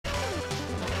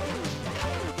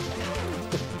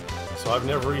So I've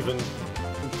never even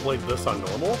played this on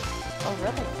normal? Oh,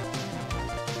 really?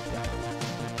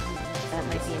 That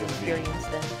might be an experience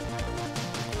then.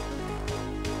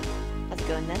 How's it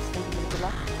going, Ness? Thank you for the good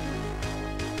luck.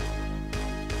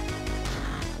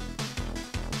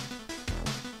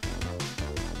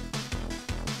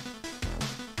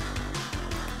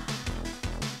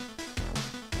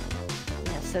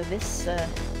 So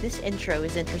this intro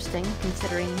is interesting,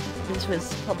 considering this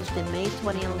was published in May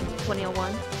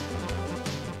 2001.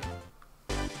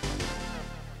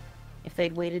 If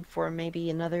they'd waited for maybe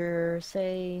another,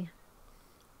 say,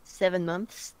 7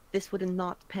 months, this would have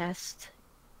not passed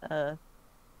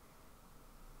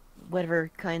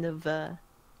whatever kind of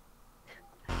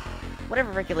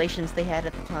whatever regulations they had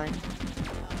at the time.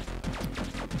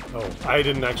 Oh, I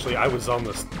didn't actually. I was on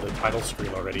the title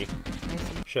screen already. I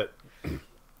see. Shit.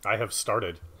 I have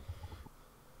started.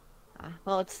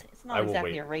 Well, it's not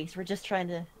exactly wait. a race. We're just trying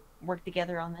to work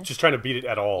together on this. Just trying to beat it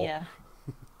at all. Yeah.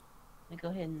 Let me go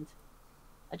ahead and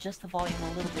adjust the volume a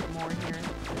little bit more here.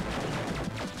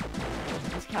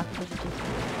 This calculator just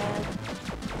bad.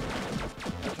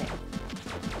 Okay.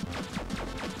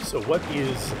 So what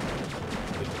is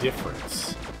the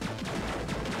difference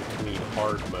between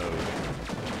hard mode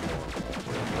and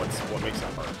normal? What makes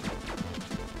it hard?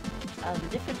 The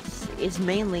difference is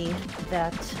mainly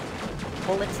that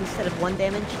bullets, instead of 1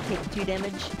 damage, take 2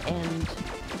 damage, and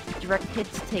direct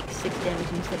hits take 6 damage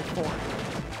instead of 4.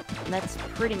 And that's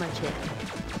pretty much it.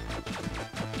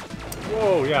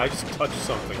 Whoa, yeah, I just touched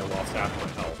something and lost half my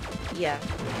health. Yeah.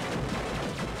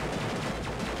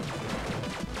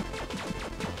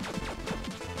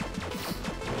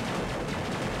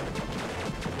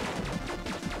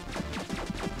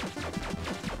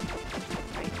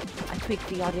 Tweak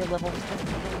the audio levels just a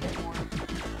little bit more.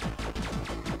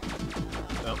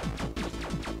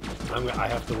 No. I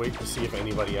have to wait to see if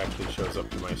anybody actually shows up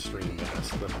to my stream to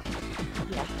ask them.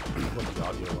 Yeah. What the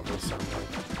audio levels sound like.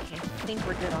 Okay, I think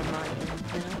we're good on my end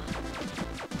now.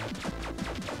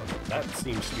 That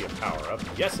seems to be a power-up.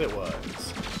 Yes, it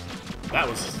was. That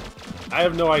was... I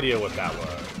have no idea what that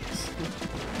was.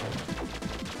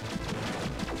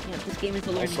 Yeah, this game is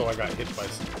a little... Also, I got hit by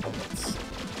some bullets.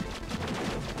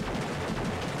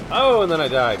 Oh, and then I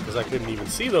died, because I couldn't even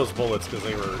see those bullets because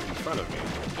they were in front of me.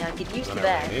 Yeah, get used to I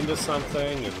that. ran into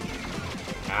something, and...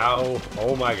 Ow.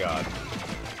 Oh my god.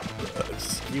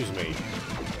 Excuse me.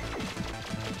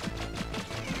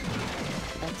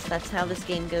 That's how this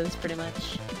game goes, pretty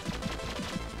much.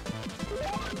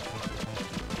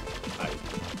 I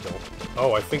don't...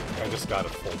 Oh, I think I just got a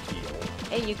full heal.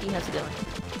 Hey, Yuki, how's it going?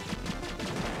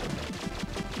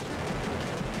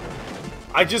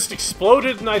 I just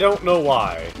exploded, and I don't know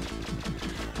why.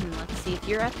 Let's see, if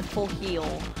you're at the full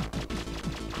heal...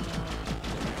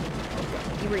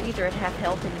 you were either at half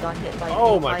health and got hit by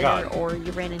a fighter, or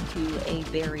you ran into a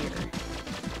barrier.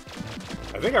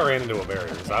 I think I ran into a barrier,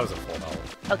 because I was at full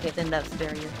health. Okay, then that's the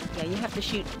barrier. Yeah, you have to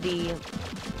shoot the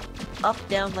up,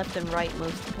 down, left, and right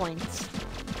most points.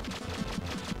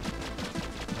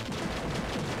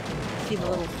 See the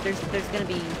little... There's gonna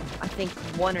be, I think,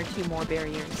 1 or 2 more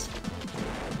barriers.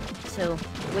 So,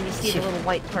 when you see the little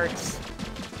white parts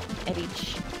at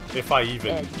each If I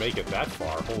even edge. make it that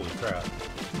far, holy crap.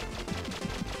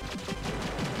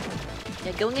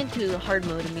 Yeah, going into hard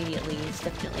mode immediately is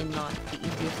definitely not the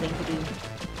easiest thing to do.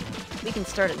 We can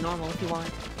start at normal if you want.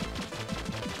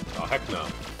 Oh, heck no.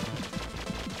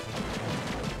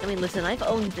 I mean, listen, I've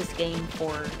owned this game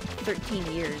for 13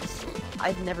 years.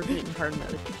 I've never beaten hard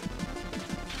mode.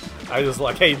 I was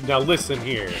like, hey, now listen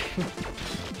here.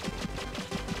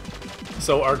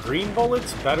 So are green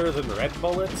bullets better than red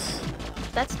bullets?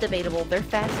 That's debatable. They're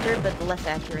faster, but less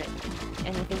accurate.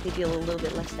 And I think they deal a little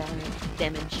bit less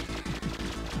damage.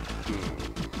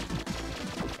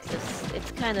 So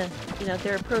it's kind of, you know,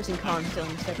 there are pros and cons to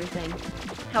almost everything.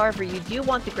 However, you do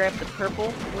want to grab the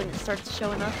purple when it starts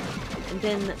showing up, and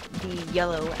then the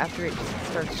yellow after it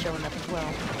starts showing up as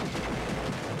well.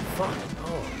 Fuck.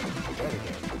 Oh, dead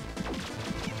again.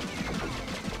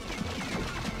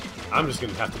 I'm just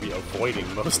gonna have to be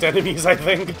avoiding most enemies, I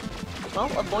think. Well,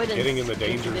 avoidance... Getting in the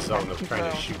danger zone of trying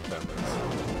to shoot them.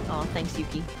 Oh, thanks,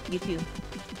 Yuki. You too.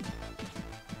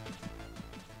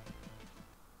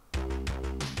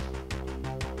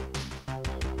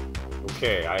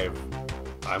 Okay,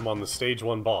 I'm on the stage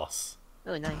 1 boss.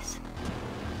 Oh, nice.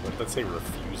 What did that say?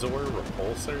 Refusor?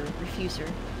 Repulsor? Refuser.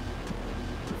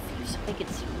 Refuser. I think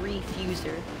it's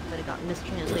refuser, but it got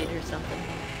mistranslated or something.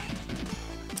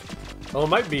 Oh, it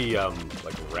might be,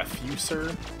 like,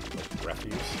 refuser? Like,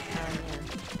 refuse? Yeah.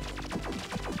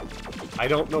 I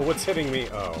don't know what's hitting me.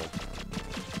 Oh.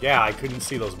 Yeah, I couldn't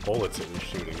see those bullets it was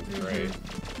shooting. Great.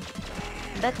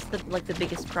 That's the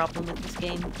biggest problem with this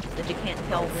game, is that you can't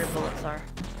tell where bullets are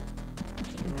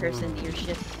in comparison to your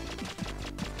ship.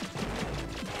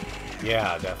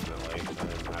 Yeah, definitely.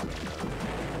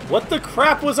 What the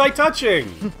crap was I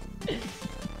touching?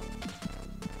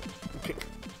 Okay.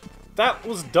 That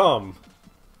was dumb.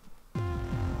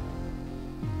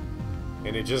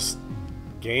 And it just...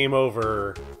 Game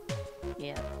over.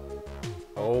 Yeah.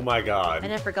 Oh my god. I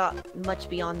never got much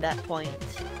beyond that point.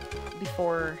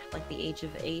 Before, like, the age of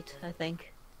 8, I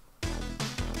think.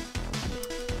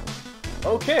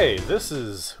 Okay, this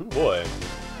is... Oh boy.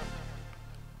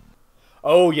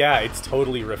 Oh yeah, it's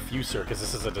totally Refuser, because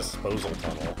this is a disposal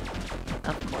tunnel.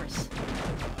 Of course.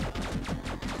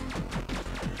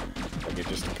 Like, it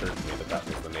just occurred to me that that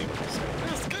was the name of this thing.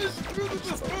 This goes through the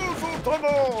disposal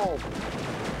tunnel!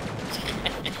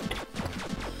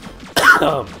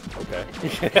 Okay.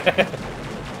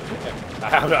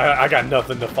 I got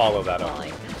nothing to follow that up.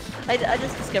 Well, I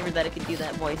just discovered that I could do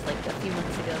that voice like a few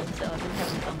months ago, so I've been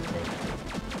having fun with it.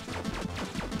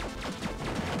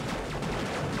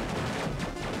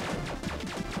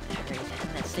 Alright,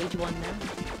 I'm at stage 1 now.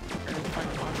 Or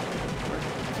final boss.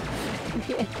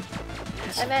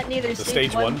 I'm at neither The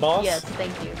stage 1 boss? Yes,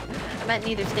 thank you. I'm at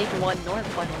neither stage 1 nor the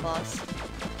final boss.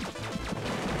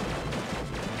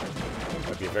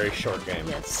 It'd be a very short game.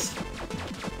 Yes.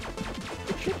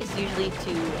 The trick is usually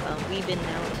to weave in and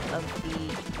out of the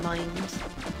mines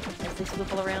as they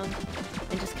swivel around,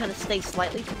 and just kind of stay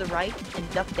slightly to the right and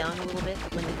duck down a little bit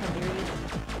when they come near you.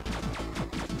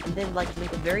 And then, like,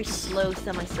 make a very slow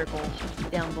semicircle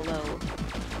down below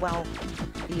while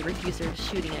the Refuser is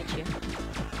shooting at you.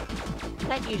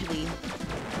 That usually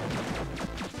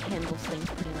handles things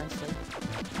pretty nicely.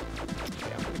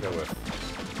 Yeah, I'm gonna go with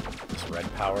this red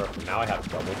power. Now I have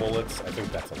double bullets. I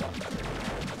think that's a lot better.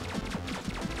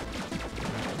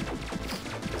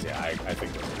 Because yeah, I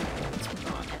think those bullets are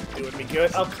not doing me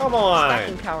good. Oh, come on!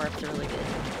 Stacking power-ups are really good.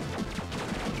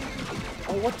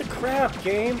 Oh, what the crap,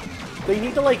 game? They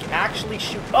need to, like, actually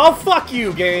shoot... Oh, fuck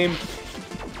you, game!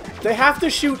 They have to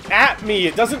shoot at me!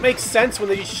 It doesn't make sense when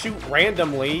they just shoot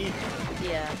randomly.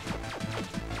 Yeah.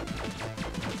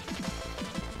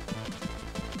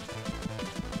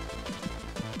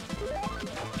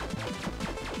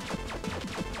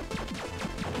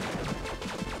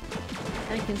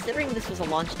 I mean, considering this was a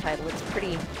launch title, it's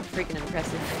pretty freaking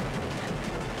impressive,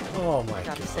 Oh my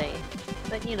god. gotta say.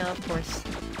 But, you know, of course.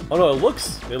 Oh no,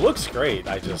 it looks great.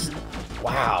 I just...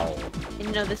 Wow. And,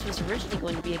 you know, this was originally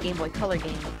going to be a Game Boy Color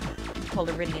game called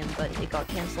Iridion, but it got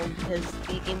cancelled because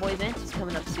the Game Boy Advance is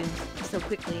coming up soon, so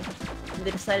quickly, and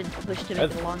they decided to push to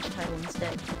make it a launch title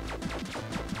instead.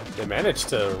 They managed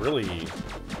to really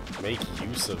make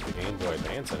use of the Game Boy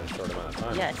Advance in a short amount of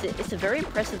time. Yeah, it's a very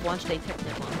impressive launch day tech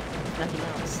demo, if nothing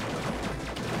else.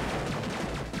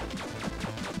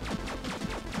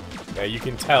 Yeah, you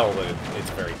can tell that it's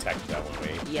very tech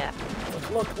demo-y. Yeah.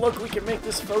 Look, we can make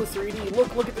this faux 3D.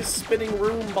 Look at this spinning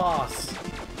room boss.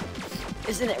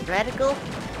 Isn't it radical?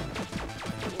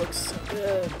 It looks so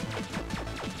good.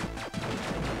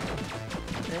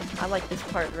 I like this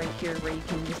part right here where you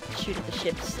can just shoot at the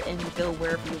ships and go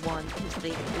wherever you want, because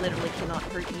they literally cannot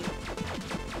hurt you.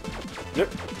 Yep.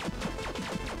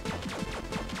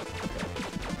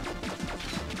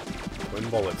 Twin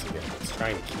bullets again. Let's try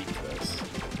and keep this.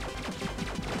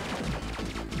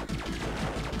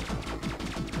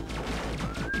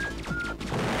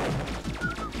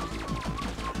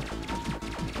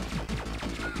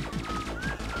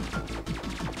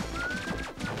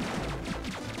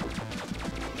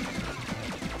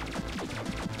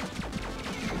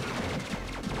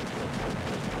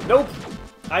 Nope!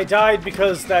 I died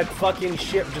because that fucking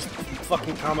ship just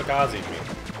fucking kamikazed me.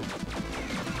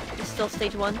 It's still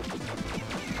stage 1?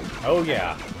 Oh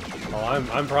yeah. Well,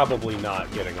 I'm probably not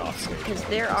getting off stage. Because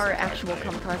there are actual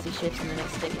kamikaze ships in the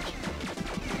next stage.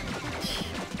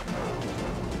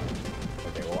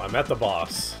 Okay, well, I'm at the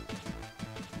boss.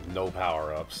 No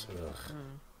power-ups.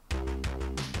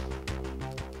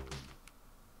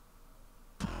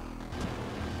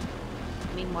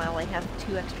 Meanwhile, I have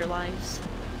 2 extra lives.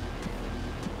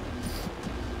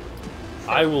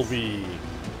 I will be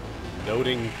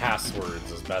noting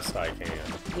passwords as best I can.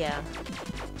 Yeah.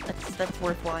 That's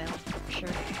worthwhile, for sure.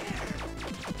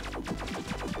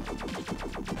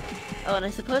 Oh, and I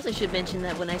suppose I should mention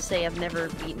that when I say I've never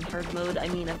beaten hard mode, I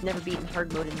mean I've never beaten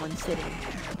hard mode in one sitting.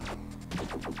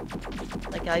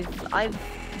 Like, I've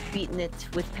beaten it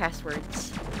with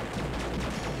passwords.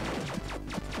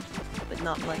 But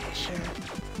not much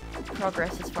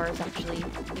progress as far as actually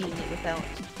beating it without,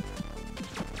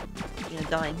 you know,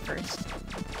 dying first.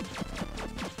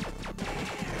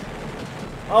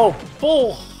 Oh,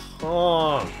 bull!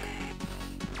 Honk.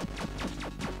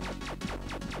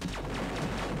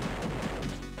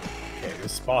 Okay,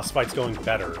 this boss fight's going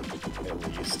better,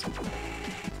 at least.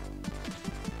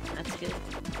 That's good.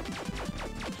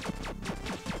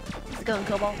 How's it going,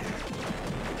 Cobalt?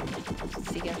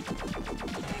 See ya.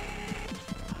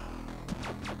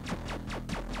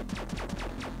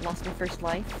 Lost my first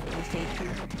life in stage 2.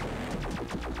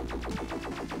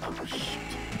 Oh, shit.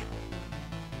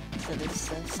 So this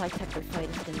Psytector fight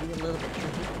is going to be a little bit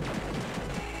tricky.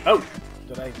 Oh!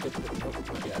 Did I get the... Nope,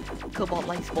 not yet. Cobalt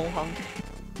likes bull honk.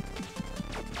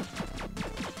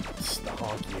 It's the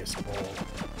honkiest bowl.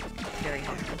 Very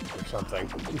honky. Or something.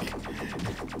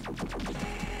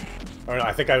 Or no,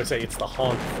 I think I would say it's the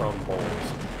honk from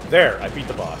bowls. There! I beat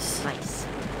the boss. Nice.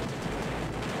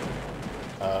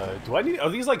 Do I need... Are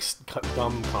these, like,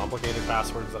 dumb, complicated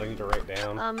passwords that I need to write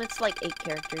down? It's like 8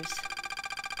 characters.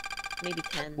 Maybe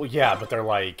 10. Well, yeah, but they're,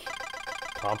 like,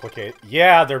 complicated.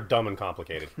 Yeah, they're dumb and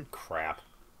complicated. Crap.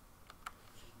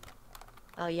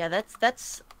 Oh, yeah,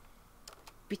 that's...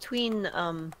 Between,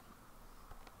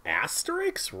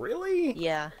 Asterix? Really?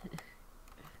 Yeah.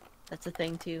 That's a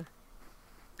thing, too.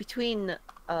 Between,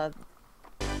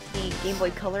 the Game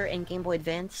Boy Color and Game Boy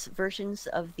Advance versions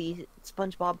of the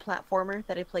SpongeBob platformer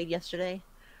that I played yesterday,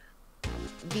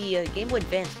 the Game Boy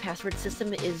Advance password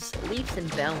system is leaps and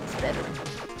bounds better.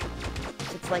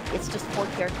 It's like, it's just 4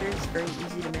 characters, very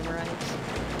easy to memorize.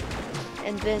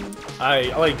 And then...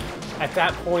 like, at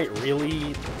that point,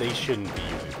 really, they shouldn't be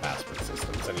using password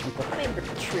systems anymore. I mean,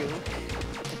 but true.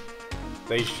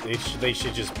 They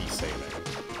should just be saving.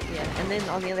 Yeah, and then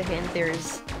on the other hand,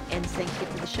 there's NSYNC Get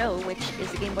to the Show, which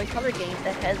is a Game Boy Color game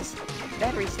that has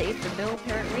battery save for no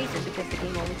apparent reason, because the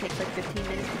game only takes like 15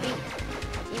 minutes to beat,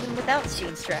 even without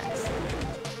speed strats.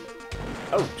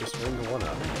 Oh, just ring the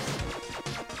 1-up.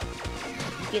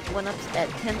 You get 1-ups at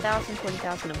 10,000,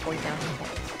 20,000, and 40,000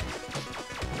 points.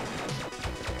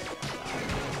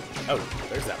 Oh,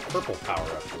 there's that purple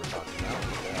power-up you were talking about.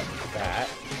 That.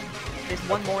 There's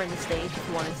one more in the stage if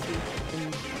you want to see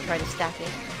and try to stack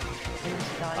it.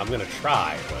 I'm gonna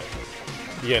try, but,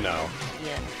 you know.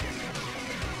 Yeah.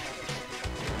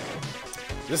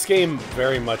 This game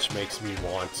very much makes me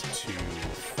want to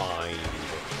find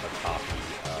a copy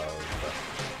of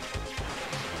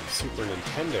the Super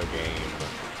Nintendo game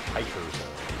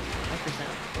Hyperzone.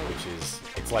 Hyperzone. Which is,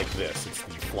 it's like this. It's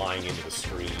the flying into the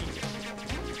screen.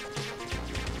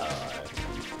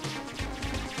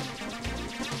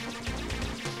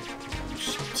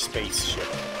 Spaceship.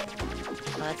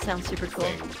 That sounds super cool.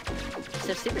 Thing.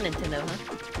 So Super Nintendo, huh?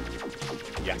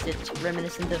 Yeah. Is it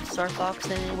reminiscent of Star Fox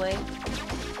in any way?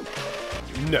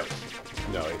 No.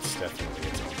 No, it's definitely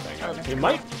its own thing. Oh, that's it cool.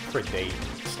 might predate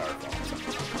Star Fox.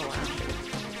 Oh wow.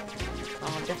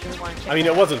 Oh, I definitely want to check I mean,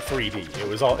 that it wasn't 3D. It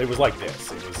was like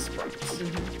this. It was sprites.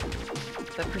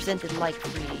 Mm-hmm. But presented like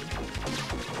 3D.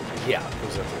 Yeah, it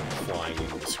was flying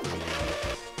into the screen.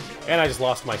 And I just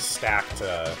lost my stack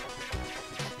to...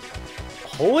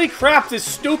 Holy crap, this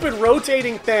stupid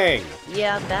rotating thing!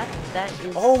 Yeah, that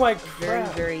is oh my very,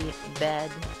 crap. very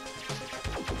bad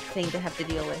thing to have to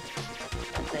deal with,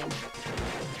 I think.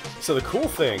 So the cool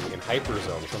thing in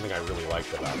Hyperzone, something I really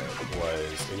liked about it,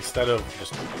 was instead of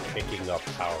just picking up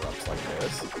power-ups like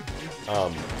this,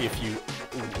 if you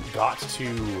got to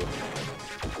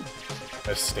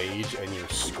a stage and your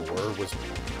score was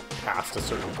past a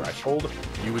certain threshold,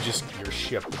 you would just, your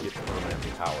ship would get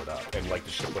permanently powered up, and like the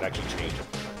ship would actually change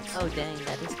appearance. Oh dang,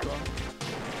 that is cool.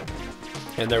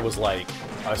 And there was like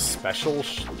a special,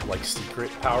 like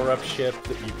secret power-up ship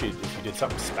that you could, if you did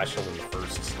something special in the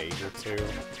first stage or two, you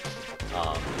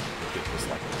get this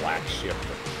like black ship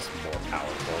that was more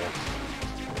powerful.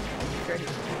 Great.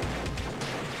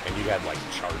 And you had like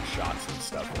charge shots and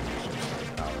stuff when your ship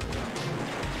started powering up.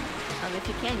 If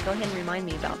you can, go ahead and remind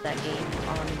me about that game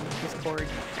on Discord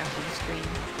after the stream,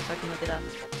 so I can look it up.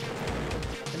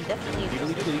 I'm definitely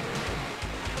interested.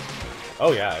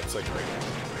 Oh yeah, it's like great.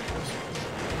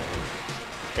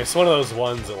 It's one of those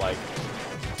ones that like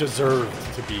deserved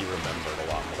to be remembered a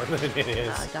lot more than it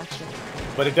is. Gotcha.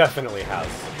 But it definitely has a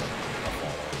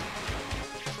following.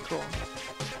 Cool.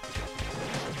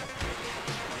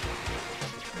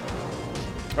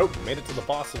 Oh, made it to the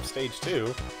boss of stage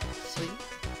 2. Sweet.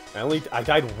 I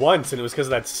died once, and it was because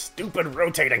of that stupid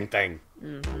rotating thing.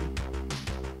 Mm-hmm.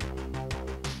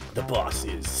 The boss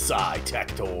is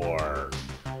Psytector.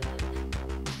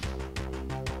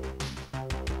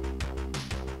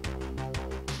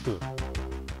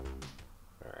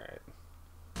 Alright.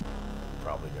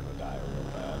 Probably gonna die real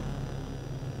bad.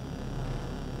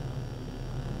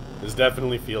 This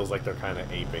definitely feels like they're kind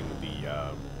of aping the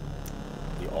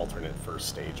alternate first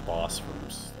stage boss from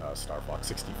Star Fox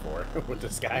 64 with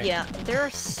this guy. Yeah, there are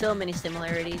so many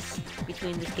similarities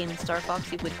between this game and Star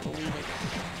Fox, you wouldn't believe it.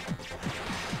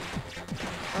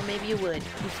 Or maybe you would.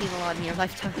 You've seen a lot in your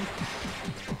lifetime.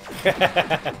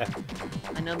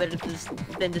 I know better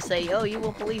than to say, oh, you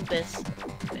won't believe this.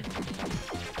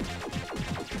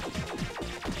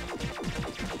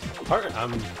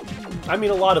 I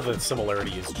mean, a lot of the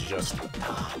similarity is just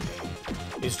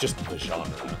the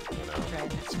genre, you know? Right,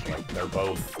 that's true. Like, they're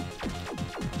both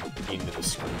into the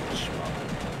scrimmage.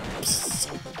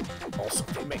 Also,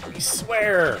 they make me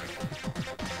swear!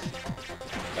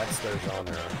 That's their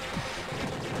genre.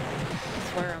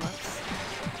 Swear-em-ups.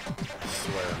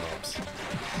 Swear-em-ups.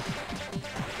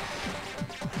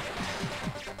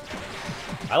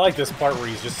 I like this part where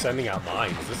he's just sending out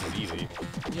mines. This is easy.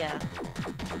 Yeah.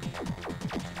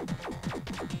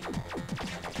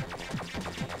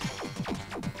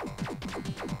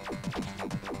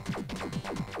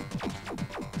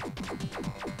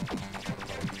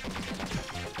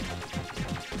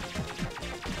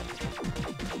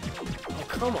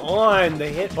 Come on! The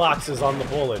hitboxes on the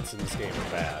bullets in this game are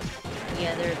bad.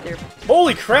 Yeah, they're...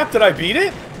 Holy crap, did I beat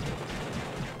it?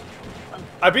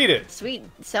 I beat it! Sweet.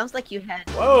 Sounds like you had...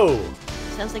 Whoa!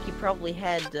 Sounds like you probably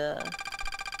had,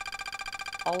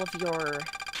 all of your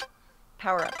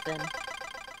power-up then.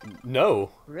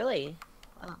 No. Really?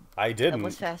 Oh, I didn't. that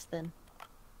was fast then.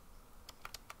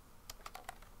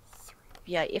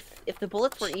 Yeah, if the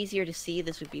bullets were easier to see,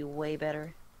 this would be way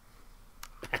better.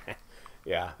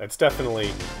 Yeah, that's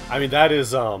definitely... I mean, that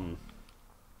is,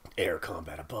 air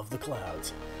combat above the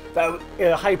clouds. That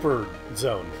Hyper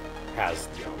Zone has,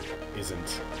 you know,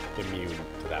 isn't immune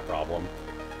to that problem.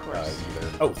 Of course. Either.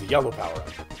 Oh, the yellow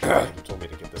power-up. You told me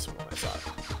to get this one when I saw it.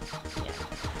 Yeah.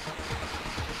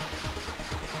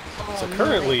 So Oh,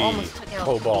 currently, man, I almost took out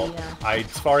Cobalt, the,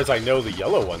 as far as I know, the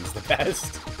yellow one's the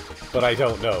best. But I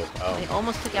don't know. I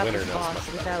almost took out Winner this knows boss much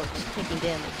better. without taking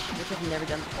damage, which I've never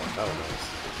done before. Oh, nice.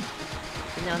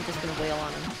 And now I'm just gonna wail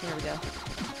on him. There we go.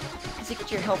 Because you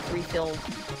get your health refilled,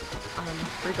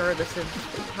 regardless of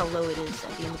how low it is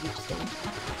at the end of each stage.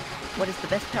 What is the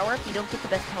best power-up? You don't get the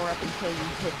best power-up until you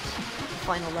hit the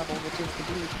final level, which is the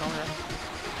blue power-up.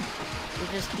 It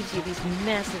just gives you these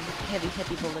massive, heavy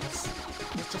bullets.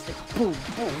 It's just like boom,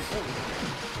 boom, boom.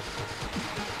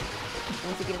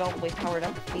 Once you get it all the way powered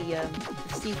up, the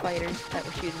sea fighters that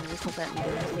were shooting missiles at me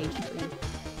during stage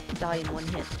 3 die in one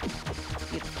hit. It's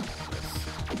beautiful.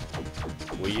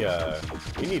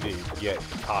 We need to get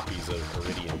copies of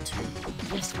Iridion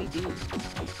 2. Yes, we do.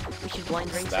 We should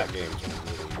blind race That it. game's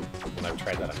really... When I've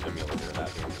tried that on emulator,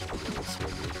 that game is really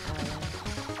sweet.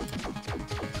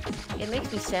 It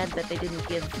makes me sad that they didn't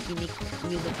give unique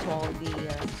music to all the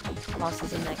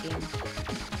bosses in that game.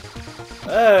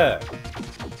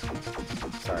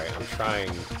 Sorry, I'm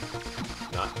trying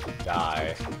not to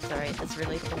die. Sorry, that's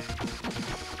relatable.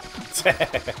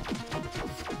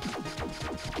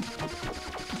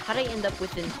 How'd I end up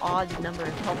with an odd number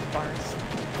of health bars?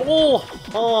 Full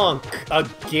honk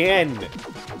again.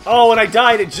 Oh, and I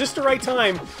died at just the right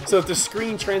time, so that the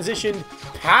screen transitioned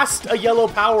past a yellow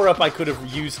power-up I could have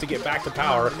used to get back to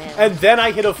power, Oh, man. and then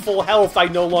I hit a full health I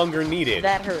no longer needed.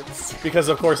 That hurts. Because,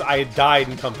 of course, I had died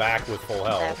and come back with full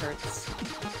health. That hurts.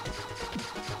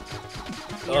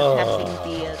 We are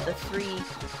catching the 3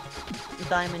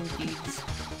 diamond dudes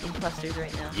in clusters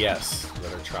right now. Yes,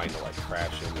 that are trying to, like,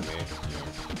 crash into me. Yeah.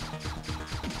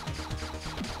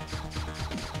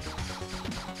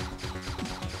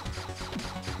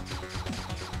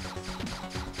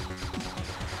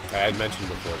 I had mentioned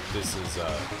before, this is,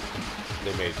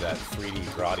 they made that 3D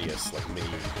Gradius, like mini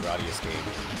Gradius game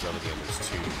in Zone of the Enders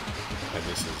 2, and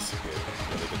this is good.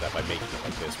 You know, they did that by making it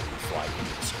like this, where you fly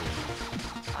into the screen,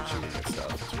 shooting and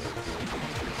stuff. It's really cool.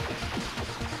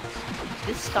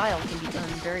 This style can be done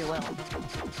very well.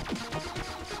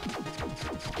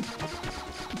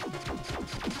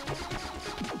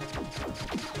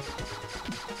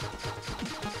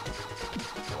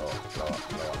 Blow up, blow up,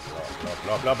 blow up,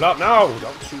 blow up, blow up, blow up, no!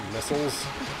 Don't shoot missiles.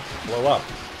 Blow up.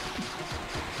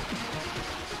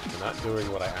 You're not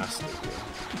doing what I asked of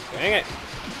you. Dang it!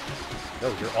 No,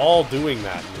 you're all doing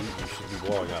that, and you should be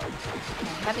blowing up.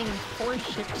 Having 4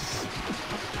 ships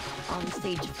on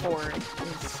stage 4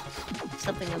 is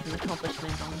something of an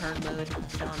accomplishment on hard mode,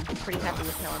 so I'm pretty happy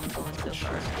with how I'm going so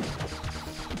far.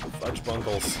 Fudge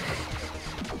bungles.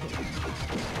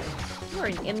 You're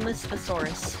an endless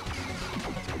thesaurus.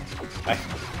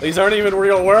 These aren't even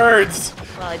real words!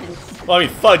 Well, I didn't... Well, I mean,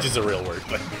 fudge is a real word,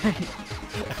 but...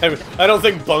 I don't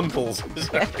think bungles is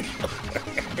a real word.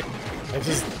 I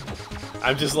just...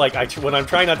 I'm just like, when I'm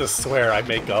trying not to swear, I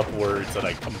make up words and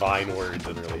I combine words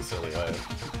in really silly ways.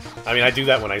 I mean, I do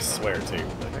that when I swear, too.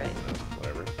 But, Right. you know,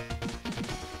 whatever.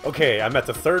 Okay, I'm at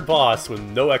the third boss with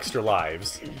no extra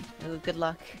lives. Ooh, good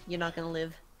luck. You're not gonna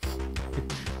live.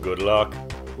 Good luck.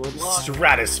 Good luck.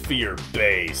 Stratosphere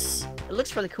base. It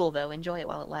looks really cool, though. Enjoy it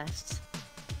while it lasts.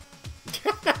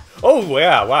 Oh,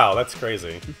 yeah, wow, that's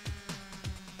crazy.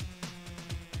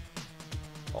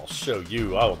 I'll show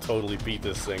you. I will totally beat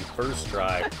this thing first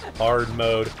try. Hard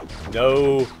mode.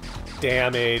 No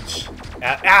damage.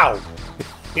 Ow!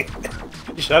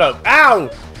 Shut up. Ow!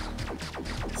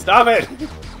 Stop it!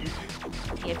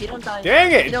 Yeah, if you don't die...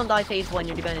 Dang it! If you don't die phase 1,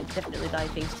 you're gonna definitely die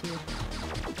phase 2.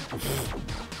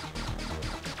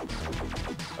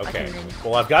 Okay.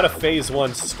 Well, I've got a phase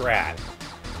 1 strat.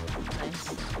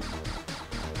 Nice.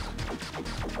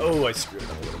 Oh, I screwed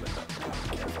up a little bit.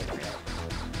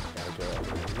 Gotta go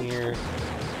over here.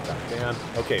 Drop down.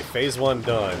 Okay, phase 1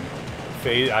 done.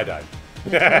 I died.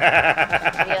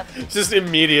 Yep. Just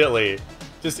immediately.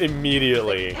 Just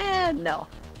immediately. No.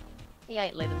 He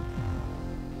ain't living.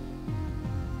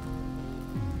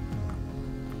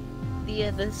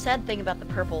 The sad thing about the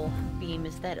purple beam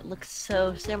is that it looks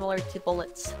so similar to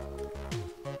bullets.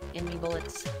 Enemy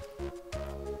bullets.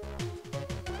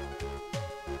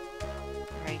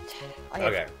 Right. I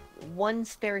have one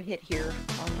spare hit here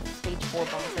on stage 4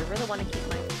 boss. I really want to keep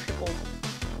my triple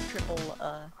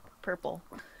purple,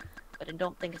 but I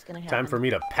don't think it's gonna happen. Time for me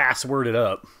to password it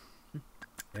up.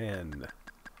 N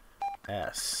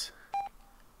S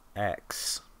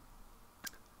X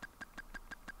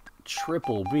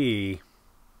triple B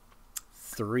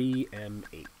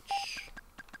 3MH.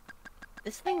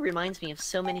 This thing reminds me of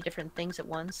so many different things at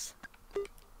once.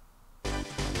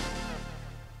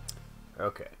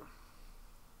 Okay.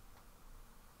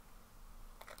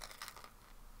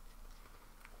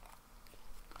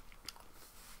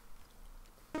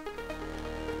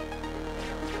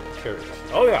 Here it is.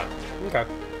 Oh yeah. Okay.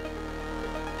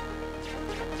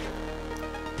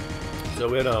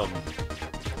 So it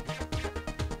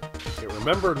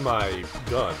remembered my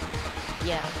gun.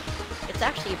 Yeah, it's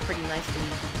actually a pretty nicely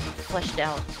fleshed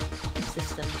out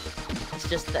system. It's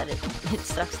just that it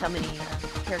sucks how many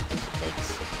characters it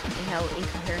takes and how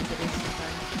incoherent it is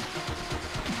sometimes.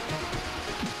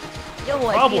 Yo,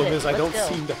 The problem is I don't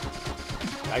seem to.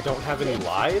 I don't have any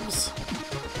lives,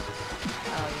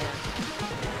 Oh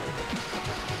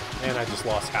yeah. and I just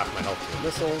lost half my health to a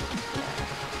missile.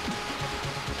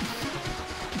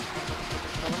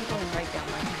 Well, let me go and write down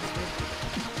my password.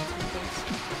 Just in case.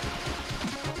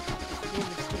 It's the end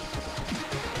of stage.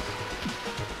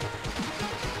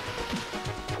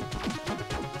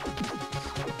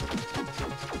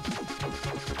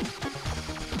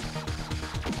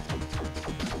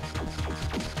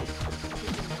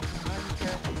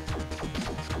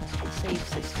 Save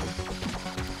system.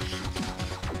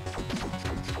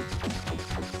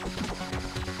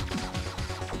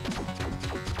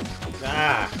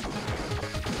 Ah!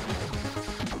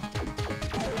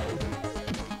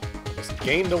 Just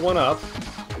gained a 1-up.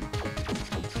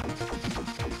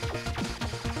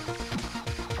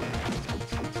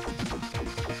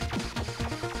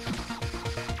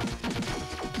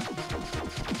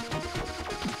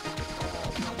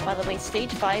 By the way,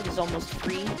 stage 5 is almost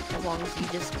free as long as you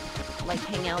just like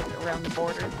hang out around the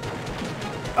border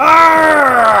Ah!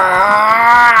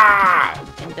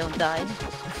 and don't die.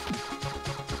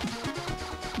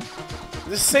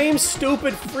 The same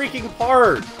stupid freaking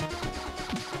part.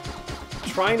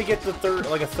 Trying to get the third.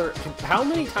 How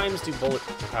many times do bullet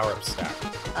power-ups stack?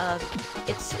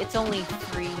 It's only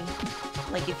 3.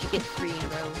 Like if you get 3 in a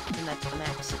row, then that's the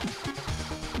max.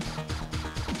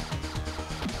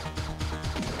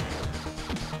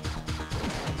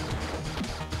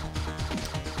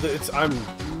 I'm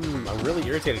really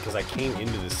irritated because I came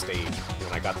into this stage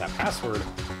when I got that password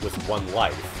with 1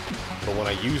 life. But when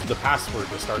I used the password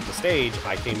to start the stage,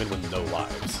 I came in with no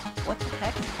lives. What the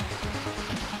heck?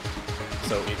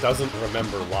 So it doesn't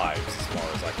remember lives as far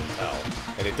as I can tell.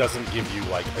 And it doesn't give you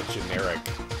like a generic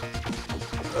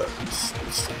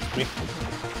excuse me.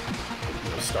 You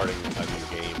know, starting a new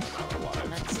game amount of lives.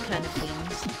 That's kind of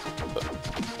means.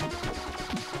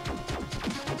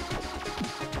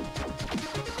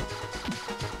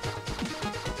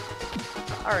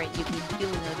 Alright, Yuki,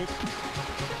 duly noted.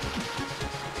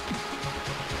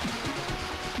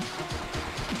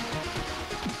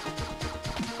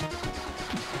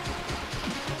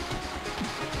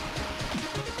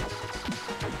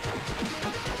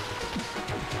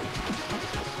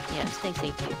 Yeah, stay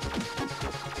safe, too.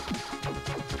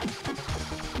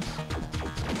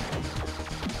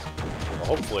 Well,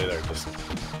 hopefully they're just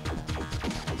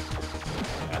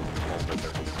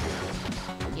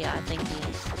Yeah, I think he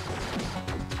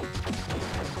is.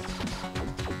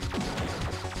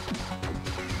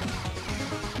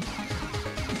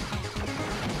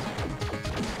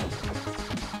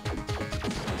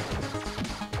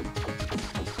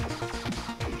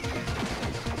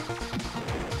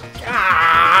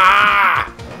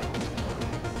 Ah!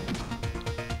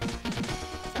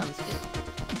 Sounds good.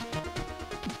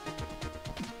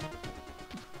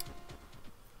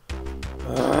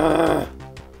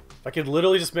 If I could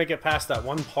literally just make it past that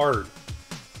one part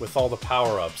with all the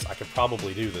power-ups, I could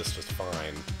probably do this just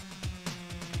fine.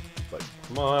 But,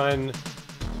 come on.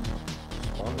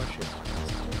 Spawn my shit.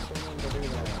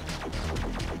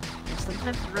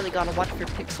 Sometimes you really gotta watch for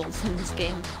pixels in this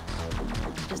game.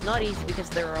 Which is not easy because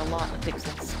there are a lot of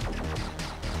pixels.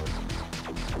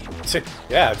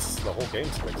 Yeah, it's the whole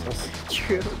game's pixels.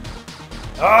 True.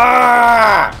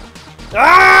 Ah!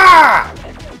 Ah!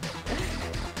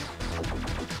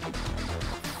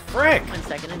 Frick! 1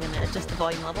 second, I'm gonna adjust the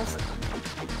volume levels.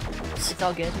 It's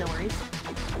all good, no worries.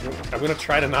 I'm gonna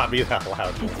try to not be that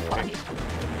loud. It's fine.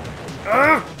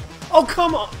 Ah! Oh,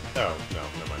 come on! Oh, no,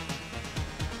 never mind.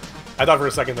 I thought for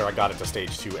a second there I got it to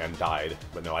stage 2 and died,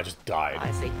 but no, I just died.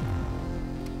 I see.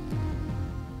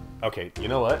 Okay, you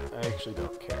know what? I actually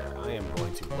don't care. I am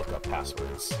going to look up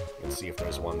passwords and see if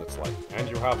there's one that's like, and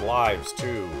you have lives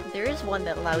too. There is one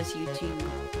that allows you to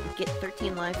get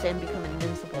 13 lives and become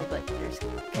invincible, but there's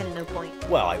kind of no point.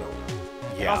 Well, I don't.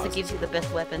 It Yeah. also gives you the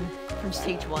best weapon from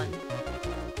stage 1.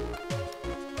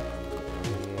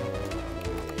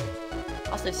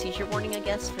 Also, seizure warning, I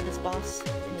guess, for this boss,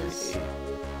 because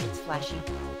it's flashy.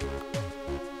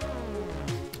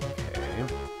 Okay.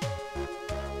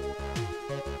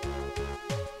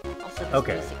 Also, this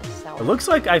Okay. music is sour. It looks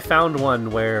like I found one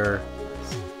where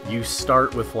you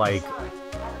start with like,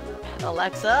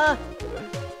 Alexa!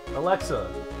 Alexa,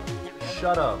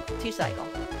 shut up. 2 cycle.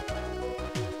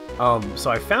 So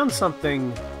I found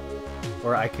something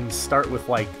where I can start with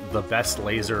like the best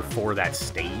laser for that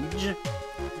stage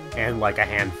and like a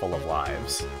handful of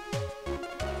lives.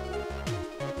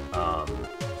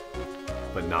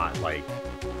 But not like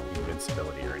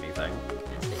invincibility or anything.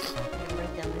 I'm gonna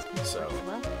write down this password So- as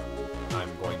well. I'm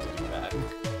going to do that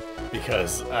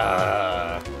because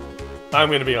I'm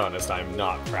going to be honest, I'm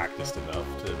not practiced enough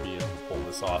to be able to pull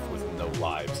this off with no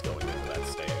lives going into that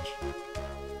stage.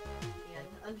 Yeah,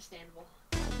 understandable.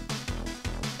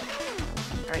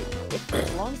 Alright,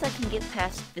 as long as I can get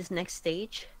past this next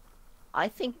stage, I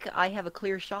think I have a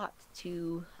clear shot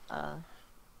to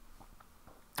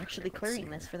actually let's clearing see.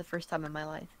 this for the first time in my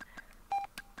life.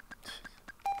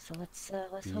 So let's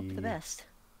hope for the best.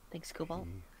 Thanks, Cobalt.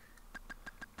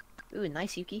 Ooh,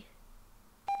 nice, Yuki.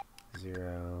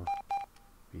 0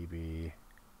 BB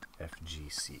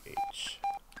FGCH.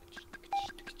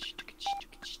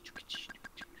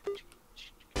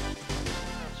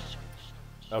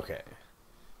 Okay.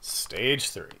 Stage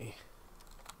 3.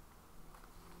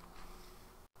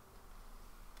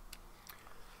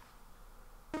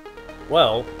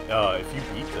 Well, if you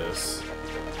beat this...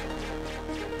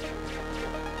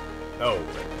 Oh,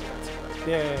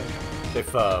 yay!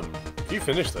 If you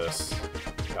finish this,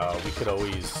 we could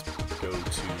always go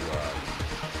to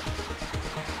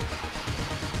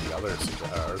the other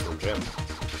Earthworm Gym.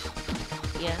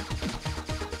 Yeah,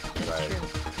 that's Right. true.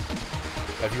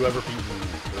 Have you ever beaten the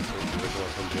original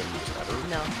Earthworm Gym just ever?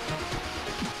 No.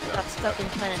 No. Got stuck in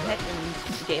Planet Heck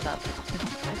and gave up.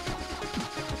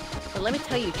 But let me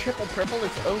tell you, Triple Purple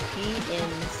is OP in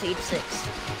Stage 6.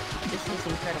 This is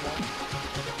incredible.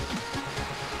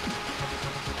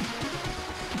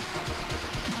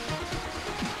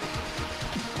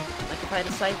 Like, if I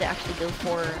decide to actually go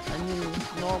for a new,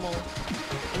 normal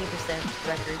 80%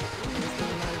 record in this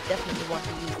game, I would definitely want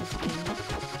to use this game.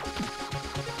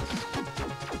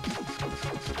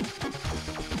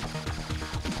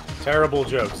 Terrible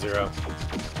joke, Zero.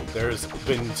 There's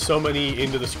been so many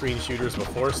into-the-screen shooters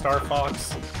before Star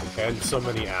Fox, and so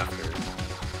many after.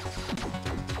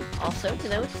 Also, to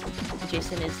note,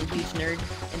 Jason is a huge nerd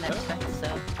in that respect,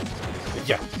 so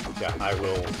Yeah, I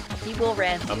will. he will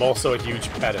rant. I'm also a huge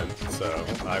pedant, so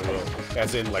I will,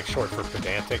 as in, like, short for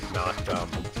pedantic, not,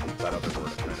 that other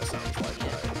word it kind of sounds like.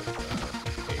 Yeah.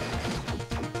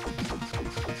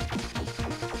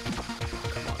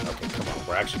 Come on, okay, come on.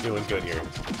 We're actually doing good here.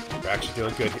 We're actually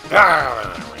doing good here.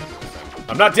 Ah!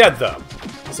 I'm not dead, though,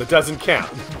 so it doesn't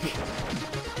count.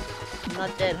 I'm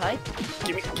not dead, hi?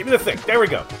 Give me the thing. There we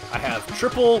go. I have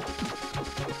triple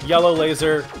yellow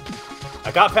laser.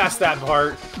 I got past that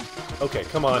part. Okay,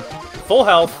 come on. Full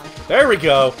health. There we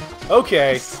go.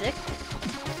 Okay. Sick.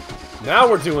 Now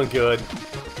we're doing good.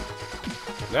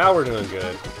 Now we're doing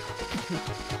good.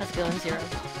 How's it going, Zero?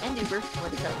 Uber?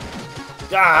 What is up?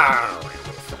 Ah!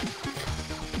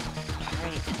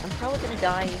 Alright, I'm probably gonna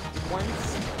die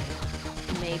once,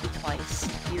 maybe twice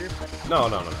here, but... No.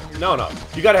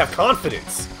 You gotta have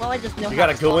confidence. Well, I just know You how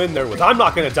gotta this go boss in there with, works. I'm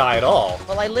not gonna die at all.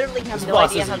 Well, I literally have This no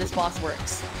boss idea isn't- how this boss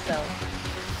works, so...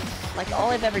 Like, all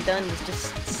I've ever done is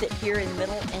just sit here in the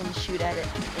middle and shoot at it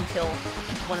until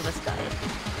one of us died.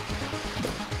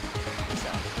 So,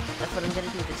 that's what I'm gonna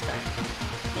do this time.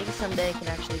 Maybe someday I can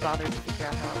actually bother to figure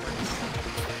out how it works.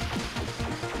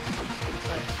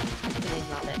 But today's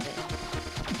not that day.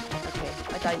 Okay,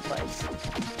 I died twice.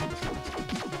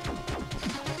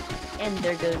 And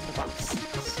there goes the boss.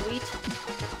 Sweet.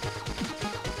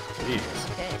 Jeez.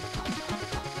 Okay.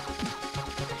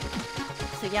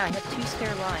 So yeah, I have 2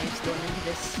 spare lives going into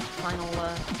this final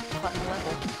level.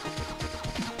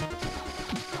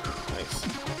 Nice.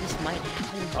 This might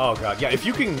happen. Oh god, yeah, if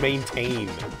you can maintain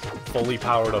fully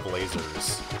powered up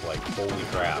lasers, like, holy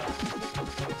crap.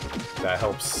 That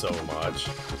helps so much.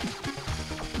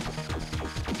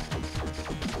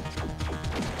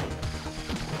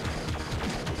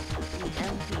 The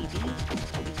MPD.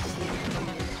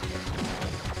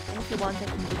 And if you want, I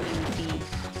can give you the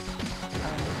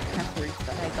passwords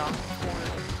that I got for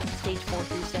stage 4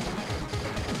 through 7.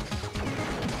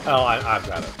 Oh, I've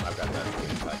got that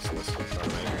text list in front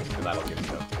of me, and that'll give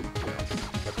you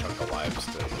a chunk of lives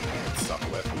to suck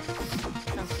with.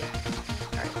 Sounds good.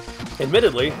 Alright.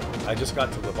 Admittedly, I just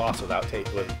got to the boss without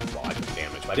well, I took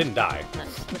damage, but I didn't die.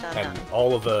 Nice. Without And dying.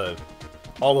 all of the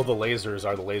lasers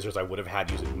are the lasers I would have had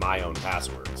using my own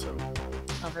password, so...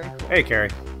 Oh, very cool. Hey,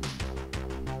 Carrie.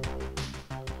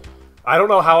 I don't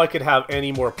know how I could have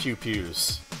any more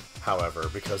pew-pews, however,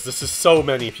 because this is so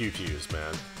many pew-pews,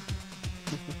 man.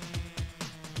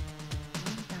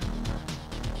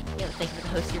 Yeah, thank you for the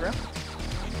host hero.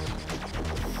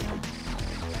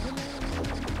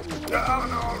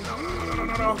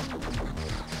 No.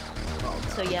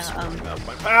 So yeah, That's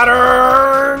my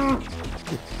pattern!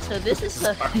 so this is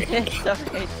the... It's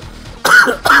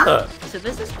alright. So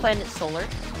this is Planet Solar.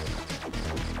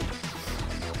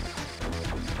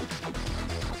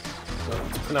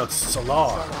 It's pronounced Solar.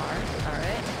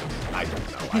 Alright. I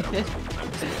don't know. I'm just-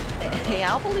 Hey,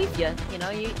 I'll believe you. You know,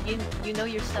 you know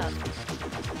your stuff.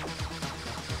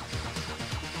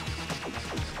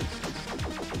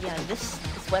 Yeah, this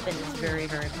weapon is very,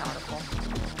 very powerful.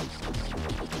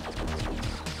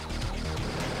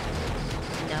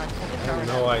 Now it's I fucking have powered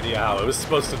no up. idea how I was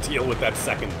supposed to deal with that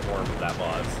second form of that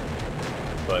boss.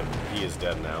 But he is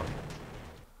dead now.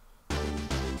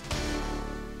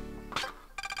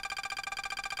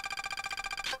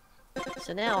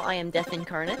 So now I am Death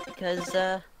Incarnate because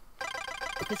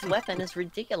this weapon is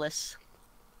ridiculous.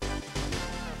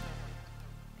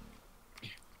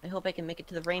 I hope I can make it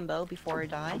to the rainbow before I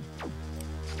die.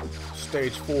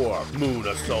 Stage 4, Moon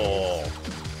Assault.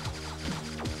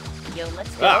 Yo,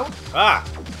 let's go. Ah!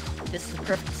 This is the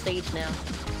perfect stage now.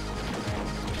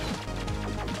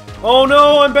 Oh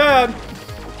no, I'm bad!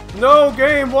 No,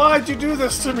 game, why'd you do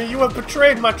this to me? You have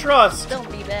betrayed my trust! Don't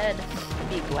be bad.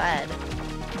 Be glad.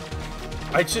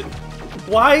 I should...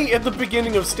 Why at the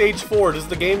beginning of Stage 4 does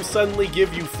the game suddenly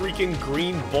give you freaking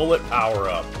green bullet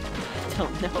power-up?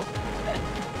 Don't know.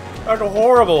 That's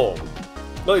horrible!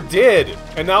 Well, it did,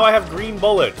 and now I have green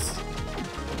bullets.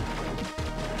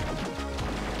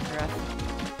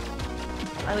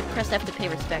 Rough. I would press F to pay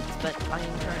respects, but I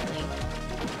am currently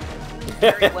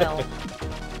very well. Here.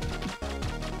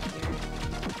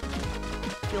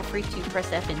 Feel free to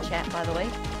press F in chat, by the way.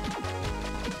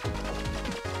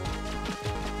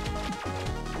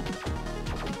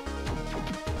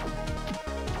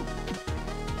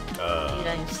 Dude,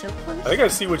 I am so close. I think I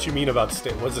see what you mean about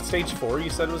was it Stage 4 you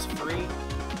said was free?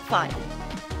 5.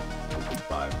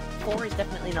 5. 4 is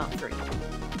definitely not 3.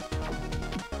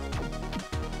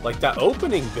 Like, that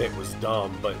opening bit was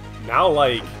dumb, but now,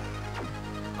 like,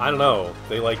 I don't know,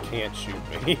 they, like, can't shoot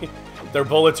me. Their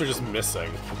bullets are just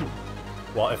missing.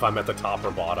 Well, if I'm at the top or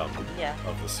bottom Yeah.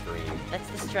 of the screen. That's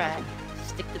the strat.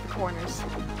 Stick to the corners.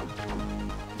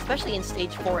 Especially in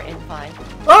stage 4 and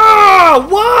 5. Ah!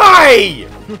 Why?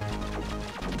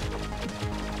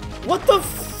 What the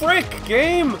frick,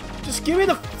 game? Just give me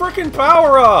the frickin'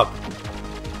 power-up!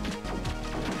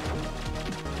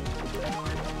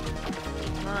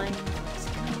 8 times.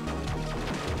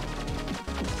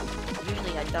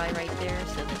 Usually I die right there,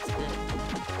 so that's good.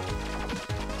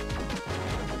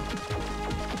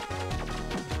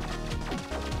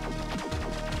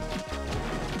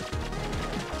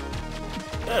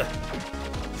 Ugh.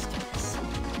 Let's do this.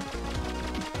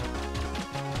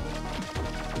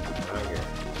 Right here.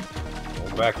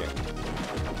 Hold back in.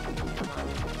 Come on.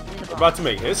 Give me the We're ball. about to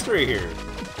make history here.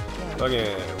 Yeah,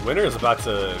 Okay, winner is about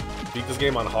to beat this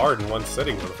game on hard in one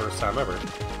sitting for the first time ever.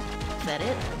 Is that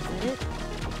it? Is that it?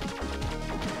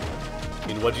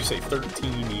 In, what'd you say,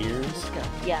 13 years? Let's go.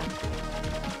 Yeah.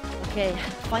 Okay,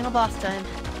 final boss time.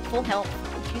 Full health,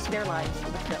 2 spare lives.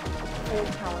 Let's go. Full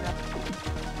power up.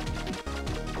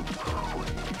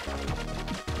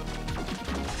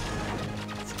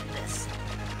 Let's do this.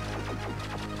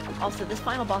 Also, this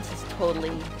final boss is totally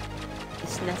the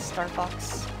SNES Star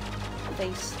Fox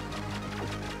face.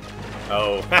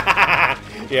 Oh,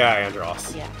 yeah,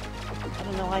 Andros. Yeah. I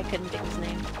don't know why I couldn't get his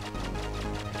name.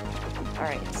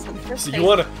 Alright, so the first So phase you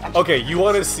wanna, actually- okay, you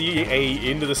wanna see a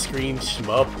into-the-screen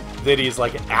shmup that is,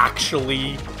 like,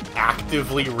 actually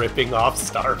actively ripping off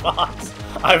Star Fox?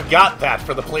 I've got that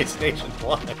for the PlayStation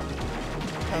 1.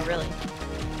 Oh, really?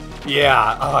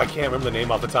 Yeah, oh, I can't remember the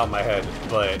name off the top of my head,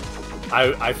 but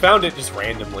I found it just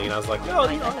randomly, and I was like, oh,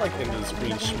 you know, I like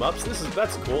into-the-screen shmups.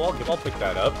 That's cool. I'll pick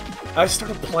that up. And I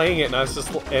started playing it, and I was just,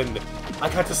 and I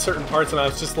got to certain parts, and I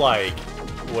was just like,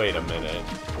 wait a minute,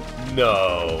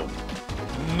 no,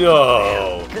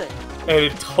 Good. and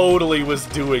it totally was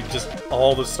doing just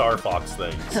all the Star Fox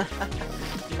things.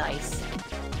 Nice.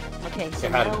 Okay, so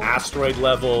It had now... an asteroid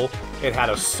level. It had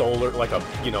a solar, like a,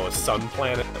 you know, a sun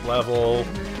planet level.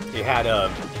 It had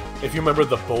a, if you remember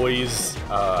the boys,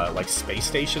 like space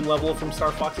station level from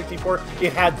Star Fox 64,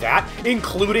 it had that,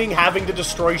 including having to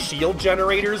destroy shield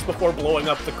generators before blowing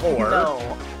up the core.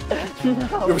 No.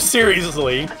 No.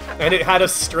 Seriously. And it had a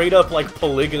straight up, like,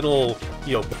 polygonal,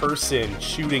 you know, person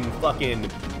shooting fucking,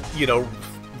 you know,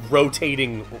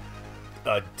 rotating,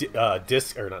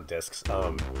 disc, or not discs,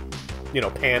 you know,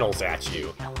 panels at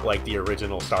you, like the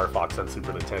original Star Fox on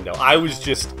Super Nintendo. I was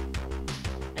just...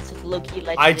 That's just low-key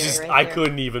legendary I there.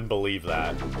 couldn't even believe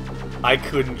that. I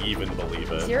couldn't even believe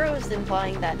it. Zero is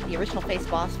implying that the original face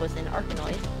boss was in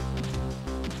Arkanoid.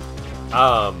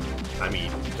 I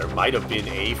mean, there might have been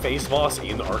a face boss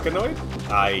in Arkanoid.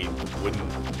 I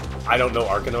don't know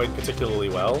Arkanoid particularly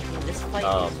well. In this fight,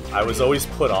 I was always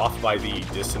put off by the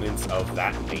dissonance of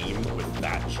that name with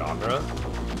that genre.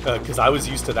 Because I was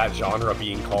used to that genre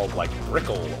being called, like,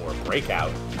 Brickle or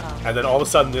Breakout. Oh. And then all of a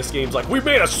sudden this game's like, we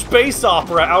made a space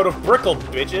opera out of Brickle,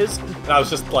 bitches! And I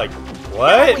was just like,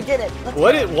 what? Yeah, we did it. Let's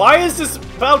go. Why is this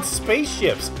about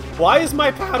spaceships? Why is my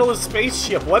paddle a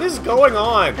spaceship? What is going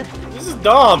on? This is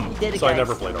dumb! You did it, So I guys.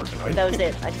 never played Arkanoid. That was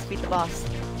it. I just beat the boss.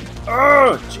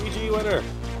 Ugh! GG winner! I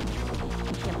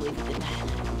can't believe you did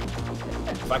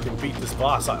that. If I can beat this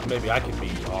boss, maybe I can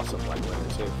be awesome like winner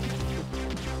too.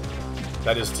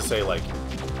 That is to say, like,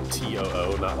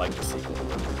 TOO, not like the sequel.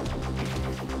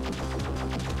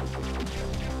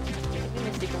 You can do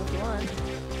a sequel if you want.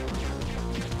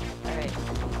 Alright.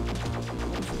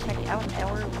 Let's check out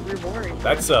our reward.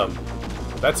 That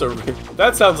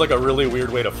sounds like a really weird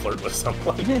way to flirt with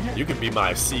someone. You can be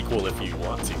my sequel if you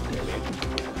want to, baby.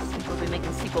 We'll be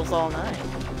making sequels all night.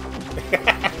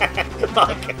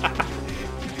 Oh,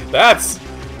 God.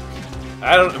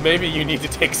 Maybe you need to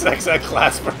take sex ed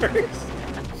class first.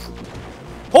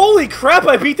 Holy crap,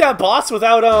 I beat that boss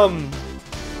without,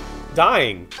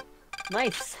 dying.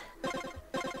 Nice.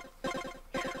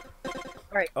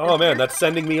 Alright. Oh man, that's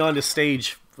sending me on to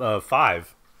stage,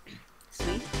 5.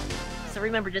 Sweet. So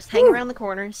remember, just hang around the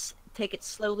corners, take it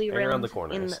slowly Hang around the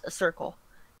corners. in a circle,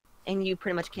 and you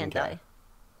pretty much can't Okay. die.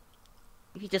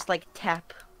 If you just, like,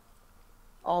 tap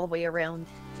all the way around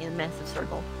in a massive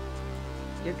circle,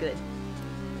 you're good.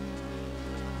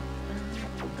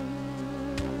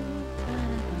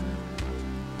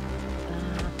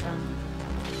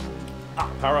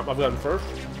 Power up, I've gone first.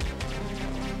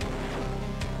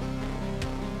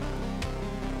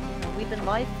 We've been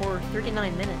live for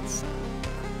 39 minutes.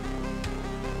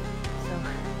 So,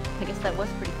 I guess that was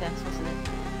pretty fast, wasn't it?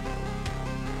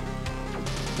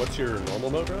 What's your normal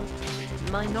mode run?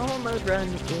 My normal mode run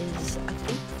is, I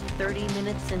think, 30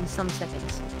 minutes and some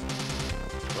seconds.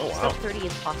 Oh So wow. 30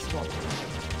 is possible.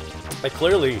 Like,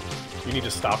 clearly, you need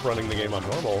to stop running the game on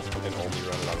normal and only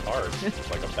run it on hard,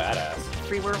 like a badass.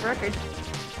 Free world record.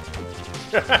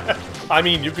 I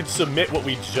mean, you could submit what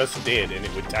we just did, and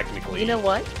it would technically You know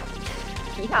what?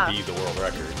 Yeah, be the world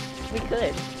record. we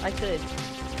could. I could.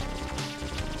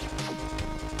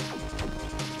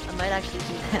 I might actually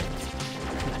do that.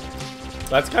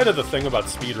 That's kind of the thing about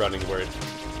speedrunning, where it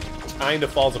kind of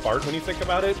falls apart when you think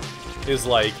about it. Is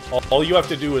like, all you have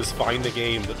to do is find the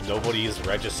game that nobody has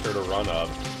registered a run of,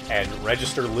 and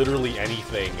register literally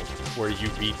anything where you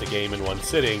beat the game in one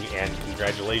sitting, and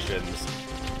congratulations,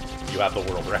 you have the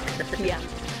world record. Yeah.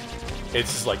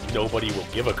 It's just like, nobody will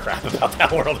give a crap about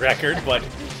that world record, but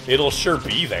it'll sure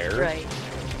be there. Right.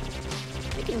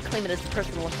 You can claim it as a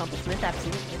personal accomplishment,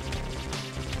 absolutely.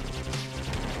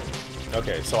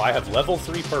 Okay, so I have level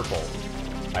 3 purple.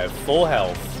 I have full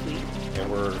health. Sweet. And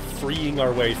we're freeing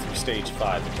our way through stage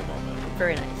 5 at the moment.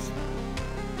 Very nice.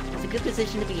 It's a good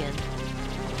position to be in.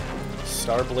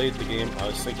 Starblade, the game I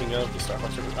was thinking of, the Star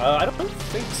Fox. I don't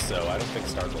think so. I don't think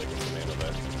Starblade was the name of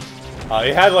it.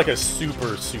 It had like a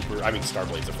super. I mean,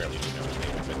 Starblade's a fairly generic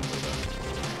name, admittedly,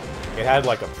 but it had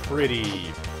like a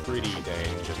pretty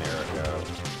dang generic.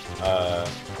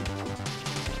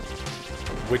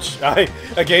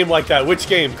 A game like that. Which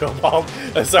game, Cobalt?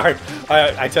 Sorry,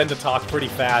 I tend to talk pretty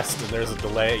fast, and there's a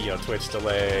delay, you know, Twitch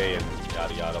delay, and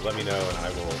yada yada. Let me know, and I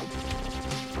will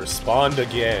respond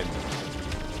again.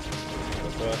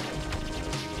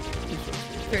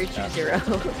 320.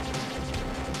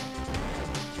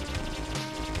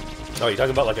 Oh, you're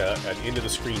talking about like an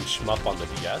into-the-screen shmup on the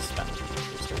DS? That would be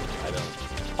interesting. I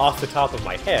don't. Off the top of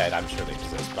my head, I'm sure they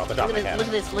exist, but off the top of my head. Look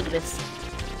at this, look at this.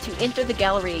 To enter the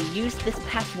gallery, use this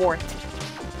password.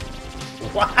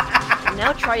 What?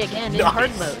 Now try again in hard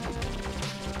mode.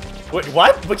 Wait,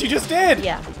 what? What you just did?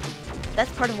 Yeah.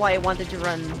 That's part of why I wanted to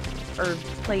run, or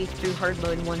play through hard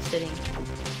mode in one sitting.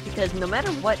 Because no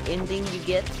matter what ending you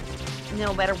get,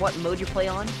 no matter what mode you play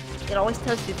on, it always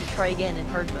tells you to try again in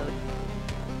hard mode.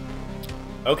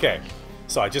 Okay,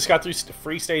 so I just got through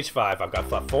free stage 5. I've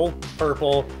got full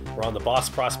purple. We're on the boss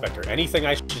prospector. Anything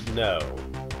I should know?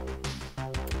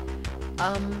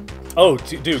 Oh,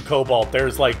 dude, Cobalt,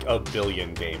 there's like a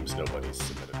billion games nobody's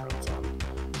submitted runs on.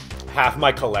 Half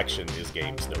my collection is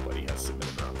games nobody has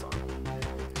submitted runs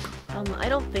on. I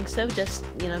don't think so. Just,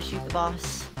 you know, shoot the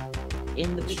boss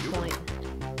in the weak point.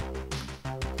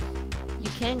 You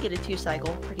can get a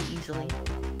 2-cycle pretty easily.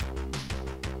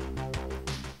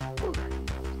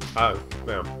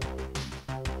 Yeah.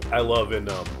 I love in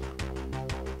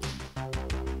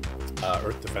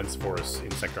Earth Defense Force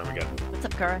Insect Armageddon. What's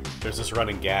up, Kara? There's this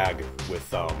running gag with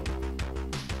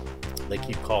they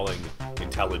keep calling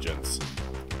intelligence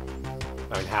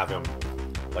and have him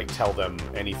like tell them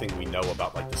anything we know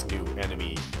about like this new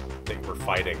enemy that we're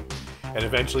fighting, and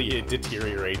eventually it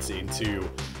deteriorates into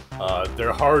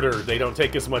they're harder, they don't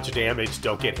take as much damage,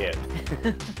 don't get hit.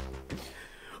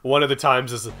 One of the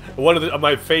times is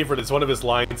my favorite is one of his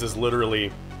lines is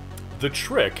literally, the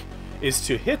trick is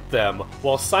to hit them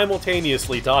while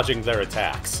simultaneously dodging their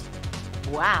attacks.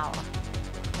 Wow.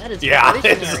 That is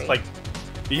it's like,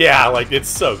 yeah, like it's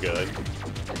so good.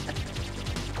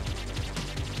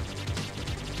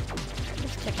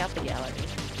 Let's check out the gallery.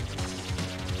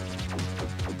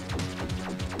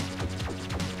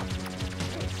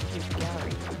 Here's the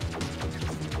gallery.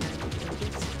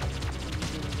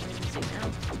 Zoom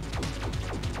out.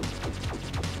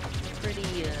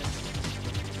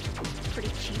 Pretty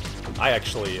cheap. I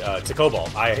actually, to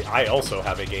Cobalt, I also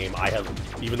have a game.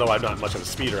 Even though I'm not much of a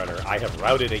speedrunner, I have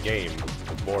routed a game,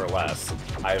 more or less.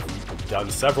 I've done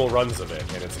several runs of it,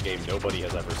 and it's a game nobody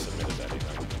has ever submitted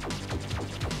anything.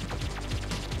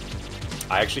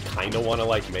 I actually kind of want to,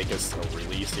 like, make a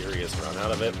really serious run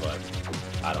out of it, but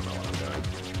I don't know what I'm doing.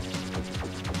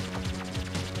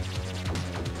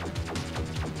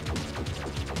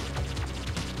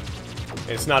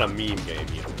 It's not a meme game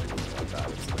either, or anything like that.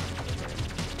 It's an actual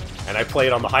game. And I play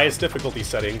it on the highest difficulty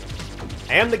setting,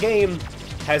 and the game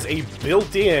has a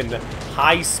built-in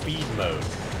high-speed mode.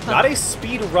 Not a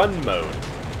speed-run mode.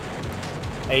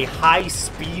 A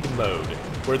high-speed mode,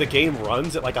 where the game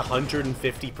runs at like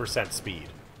 150% speed.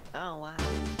 Oh, wow.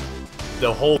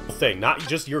 The whole thing, not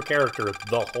just your character,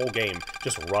 the whole game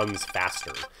just runs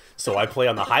faster. So I play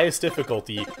on the highest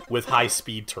difficulty with high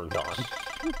speed turned on.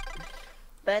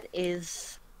 That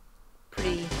is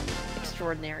pretty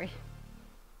extraordinary.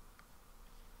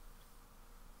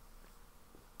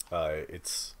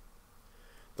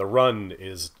 The run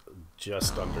is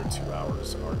just under 2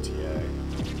 hours RTA.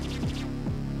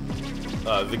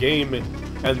 The game,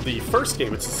 and the first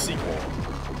game, it's a sequel.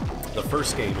 The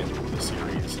first game in the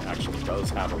series actually does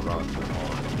have a run on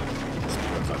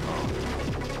speedruns.com.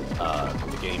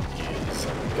 The game is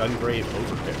Gungrave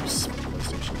Overdose,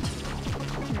 PlayStation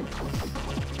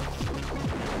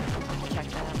 2. Check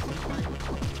that out sometime.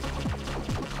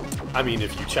 I mean,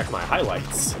 if you check my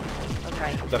highlights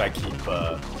that I keep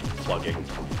plugging,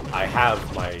 I have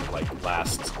my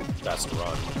last best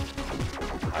run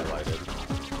highlighted.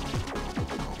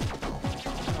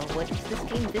 What is this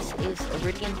game? This is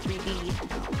Iridion 3D.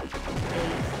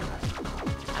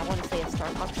 I want to say a Star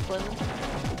Fox clone,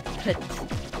 but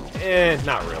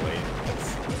not really. It's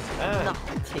not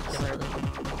particularly.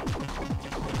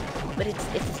 But it's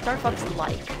a Star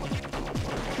Fox-like.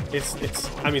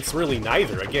 I mean, it's really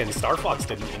neither. Again, Star Fox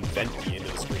didn't invent the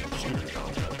into-the-screen shooter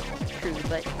genre. True,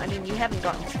 but I mean, you haven't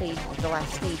gotten the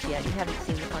last stage yet. You haven't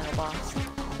seen the final boss.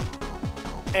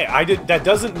 Hey, that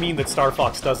doesn't mean that Star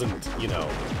Fox doesn't, you know,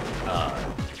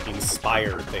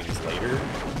 inspire things later,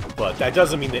 but that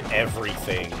doesn't mean that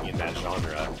everything in that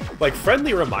genre... Like,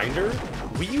 friendly reminder,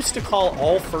 we used to call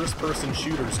all first-person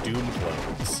shooters Doom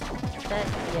clones.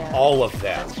 Yeah, all of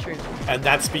them. That's true. And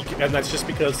that's just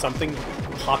because something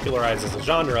popularizes a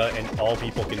genre, and all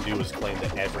people can do is claim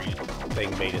that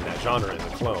everything made in that genre is a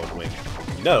clone, when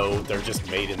no, they're just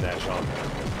made in that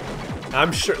genre.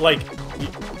 I'm sure, like,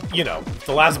 you know,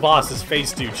 the last boss is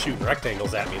Face Dude shooting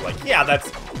rectangles at me, like, yeah,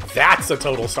 that's a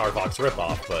total Star Fox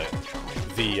ripoff, but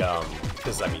the,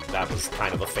 because, I mean, that was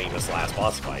kind of a famous last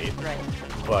boss fight. Right.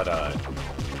 But,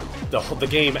 the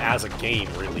game as a game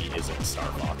really isn't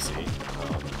Star Foxy.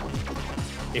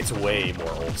 It's way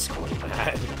more old school than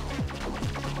that.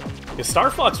 Because Star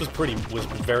Fox was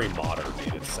very modern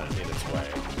in its way.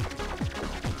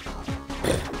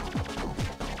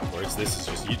 Whereas this is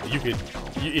just,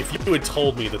 if you had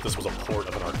told me that this was a port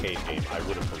of an arcade game, I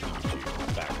would have believed you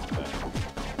back in the day.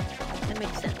 That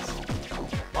makes sense.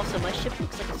 Also, my ship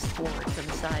looks like a sword from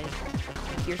the side.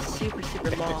 You're super,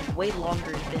 super long, way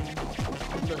longer than you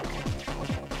look.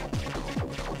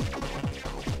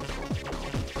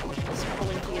 Just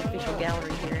scrolling to the official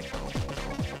gallery here.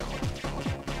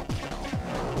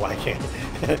 Why can't...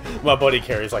 My buddy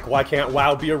Carrie's like, why can't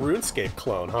WoW be a RuneScape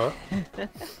clone, huh?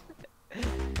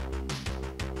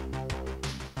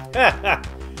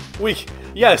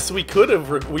 Yes, we could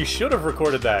have... We should have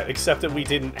recorded that, except that we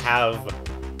didn't have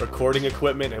recording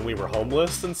equipment and we were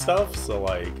homeless and stuff, so,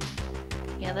 like...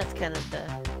 Yeah, that's kind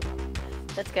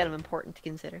of important to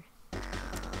consider.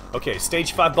 Okay,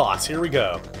 stage 5 boss, here we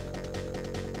go.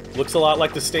 Looks a lot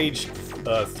like the stage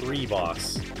 3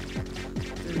 boss.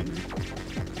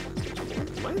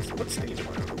 What stage am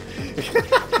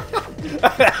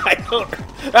I on?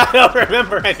 I don't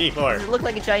remember anymore. Does it look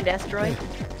like a giant asteroid?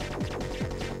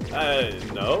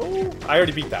 No. I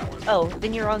already beat that one. Oh,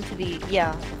 then you're on to the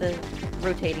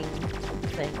rotating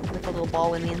thing with the little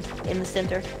ball in the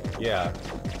center. Yeah.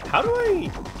 How do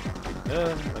I...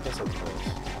 I guess I'm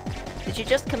close. Did you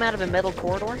just come out of a metal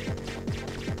corridor?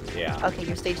 Yeah. Okay,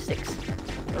 you're stage 6.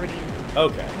 Iridion.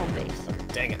 Okay. Home base.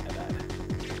 Dang it.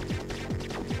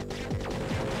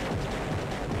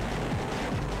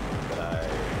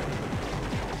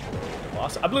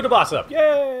 I blew the boss up.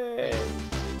 Yay!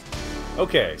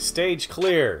 Okay, stage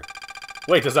clear.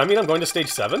 Wait, does that mean I'm going to stage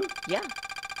 7? Yeah.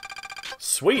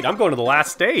 Sweet, I'm going to the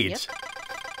last stage. Yep.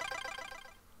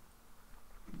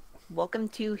 Welcome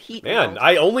to Heat Man, World.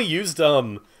 I only used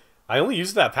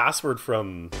that password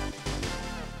from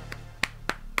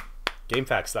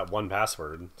GameFAQs, that one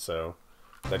password, so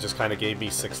that just kind of gave me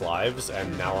 6 lives,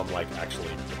 and now I'm like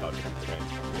actually about to beat the game.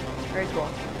 Very cool.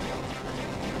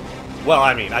 Well,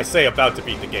 I mean, I say about to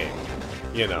beat the game,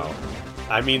 you know.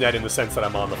 I mean that in the sense that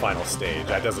I'm on the final stage.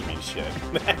 That doesn't mean shit.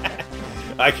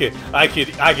 I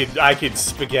could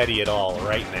spaghetti it all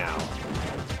right now.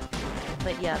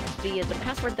 But yeah, the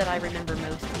password that I remember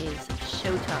most is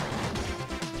Showtime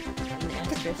in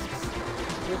asterisks,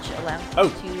 which allows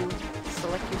you to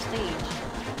select your stage.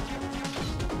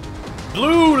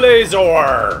 Blue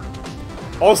laser.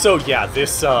 Also, yeah,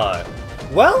 this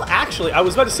well, actually, I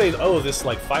was about to say, oh, this,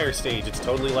 like, fire stage, it's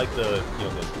totally like the, you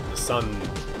know, the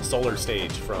solar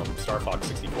stage from Star Fox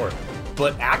 64.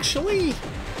 But actually,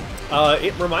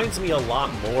 it reminds me a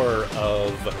lot more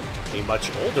of a much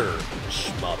older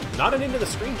shmup. Not an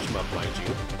into-the-screen shmup, mind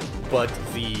you, but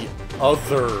the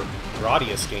other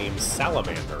Gradius game,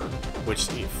 Salamander, which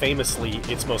famously,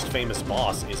 its most famous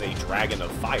boss is a dragon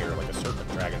of fire, like a serpent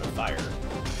dragon of fire,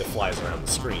 that flies around the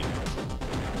screen.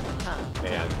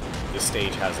 And this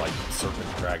stage has, like,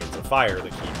 serpent dragons of fire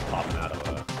that keep popping out of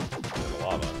the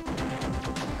lava.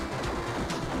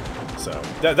 So,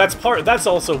 that's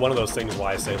also one of those things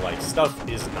why I say, like, stuff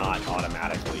is not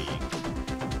automatically,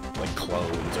 like,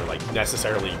 clones or, like,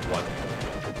 necessarily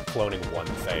cloning one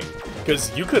thing. Because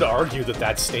you could argue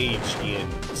that stage in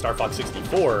Star Fox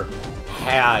 64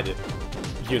 had,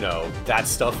 you know, that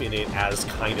stuff in it as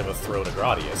kind of a throw to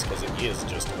Gradius, because it is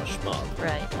just a shmup,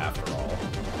 right, after all.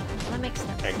 That makes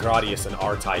sense. And Gradius and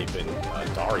R-Type and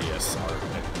Darius are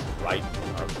like,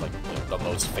 you know, the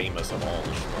most famous of all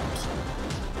the shmups.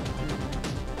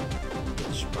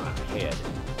 Itch my head.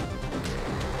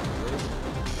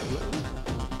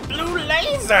 Blue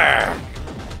laser!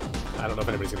 I don't know if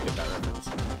anybody's gonna get that reference.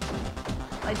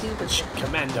 I do, but...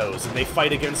 Commandos, and they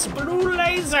fight against Blue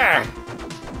Laser!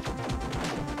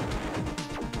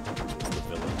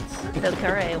 So,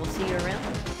 Kare, we'll see you around.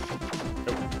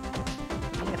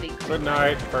 Good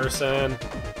night, person.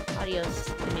 Adios,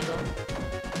 amigo.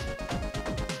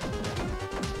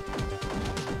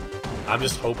 I'm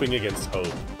just hoping against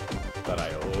hope But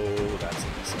that's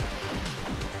decent.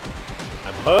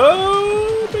 I'm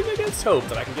hoping against hope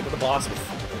that I can get to the boss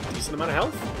with a decent amount of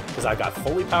health, because I've got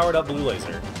fully powered up blue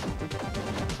laser.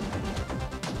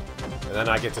 And then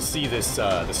I get to see this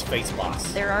this face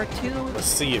boss. There are 2. Let's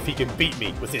see if he can beat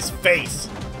me with his face.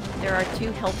 There are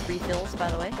 2 health refills,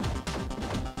 by the way.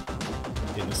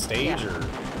 In the stage, yeah. Or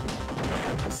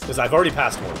because I've already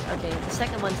passed one. Okay, the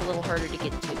second one's a little harder to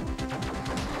get to,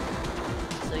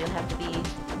 so you'll have to be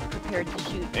prepared to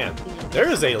shoot. Man, there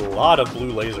is a lot of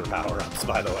blue laser power-ups,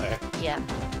 by the way. Yeah.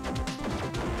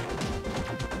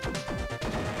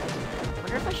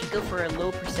 Wonder if I should go for a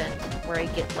low percent, where I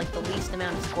get like the least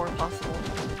amount of score possible.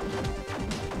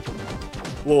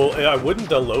 Well, wouldn't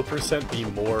the low percent be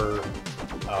more,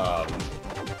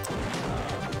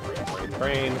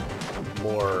 brain,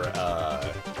 more,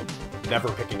 never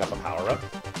picking up a power-up?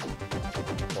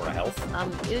 Or a health?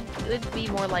 It would be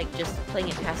more like just playing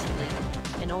it passively,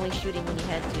 and only shooting when you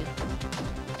had to.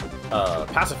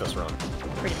 Pacifist run.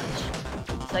 Pretty much.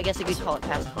 So I guess you could call it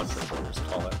pacifist. Contra players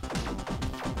call it.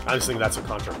 I just think that's what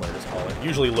Contra players call it.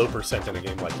 Usually low percent in a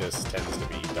game like this tends to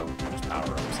be don't use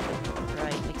power-ups.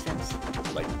 Right, makes sense.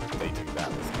 Like, they do that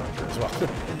with Contra as well.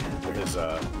 There is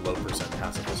a low percent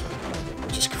pacifist run,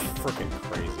 which is freaking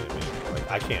crazy to me. Like,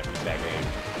 I can't beat that game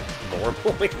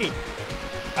normally.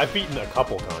 I've beaten a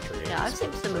couple Contra games. Yeah, I've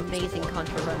seen some amazing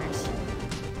Contra runners.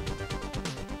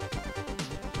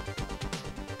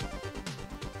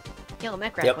 Yo,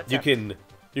 Macrack, Yep, what's you up?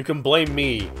 you can blame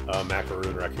me,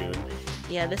 Macaroon Raccoon.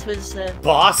 Yeah, this was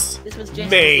Boss this was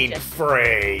Jason's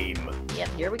mainframe. Yep,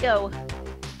 here we go.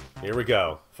 Here we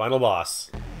go. Final boss.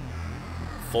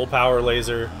 Full power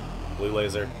laser, blue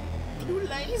laser. Blue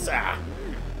laser.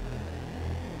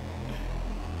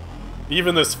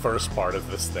 Even this first part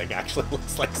of this thing actually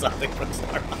looks like something from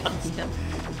Star Wars. Yep.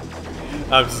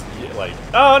 I'm just like,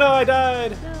 oh no, I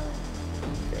died. No.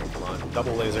 Okay, come on,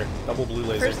 double laser, double blue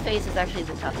laser. First phase is actually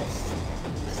the toughest.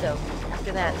 So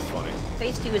after that, That's funny.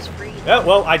 phase 2 is free. Yeah,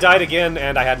 well, I died again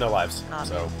and I had no lives.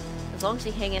 So As long as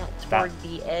you hang out toward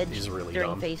the edge is really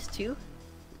during dumb. phase 2,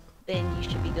 then you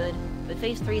should be good. But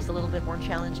phase 3 is a little bit more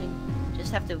challenging.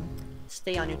 Just have to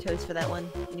stay on your toes for that one,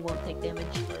 and you won't take damage.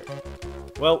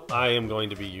 well, I am going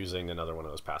to be using another one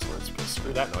of those passwords because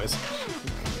screw that noise.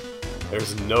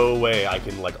 There's no way I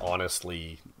can like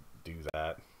honestly do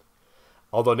that.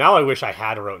 Although now I wish I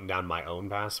had written down my own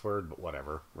password, but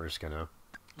whatever. We're just gonna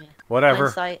whatever.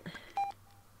 Hindsight.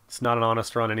 It's not an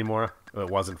honest run anymore. Well,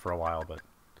 it wasn't for a while, but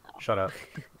shut up.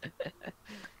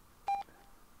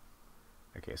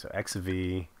 Okay, so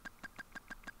XV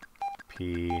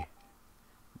P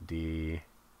D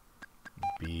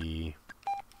B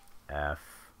F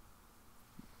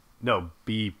no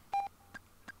B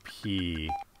P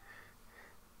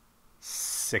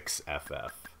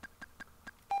 6FF.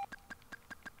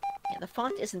 Yeah, the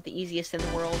font isn't the easiest in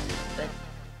the world, but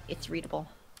it's readable,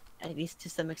 at least to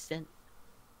some extent.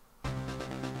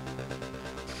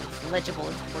 It's legible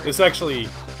is the word. This actually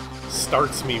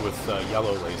starts me with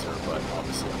yellow laser, but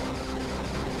obviously I'm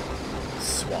gonna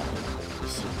swap it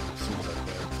as soon as I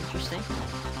can. Interesting.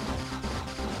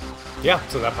 Yeah,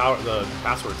 so that the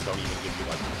passwords don't even give you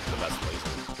like the best laser.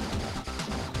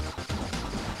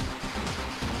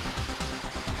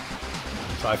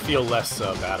 So I feel less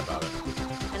bad about it.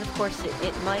 And of course,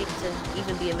 it might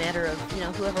even be a matter of, you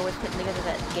know, whoever was putting together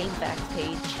that game facts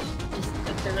page just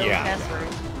took their own password.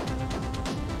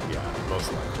 Yeah,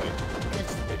 most likely.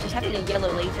 Just having a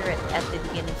yellow laser at the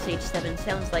beginning of stage 7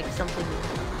 sounds like something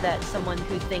that someone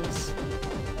who thinks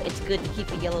it's good to keep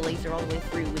a yellow laser all the way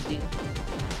through would do.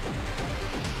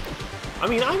 I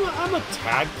mean, I'm a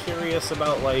tad curious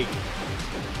about, like,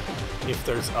 if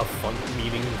there's a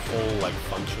meaningful, like,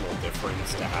 functional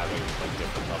difference to having, like,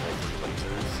 different level 3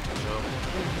 lasers, you know?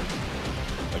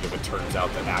 Like, if it turns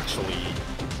out that actually,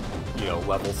 you know,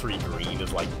 level 3 green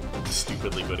is, like,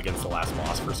 stupidly good against the last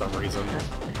boss for some reason.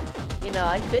 You know,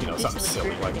 I could do something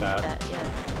silly like that. Yeah.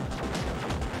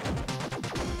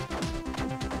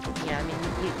 Yeah, I mean,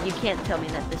 you can't tell me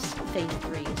that this phase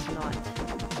 3 is not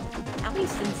at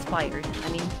least inspired. I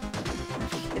mean,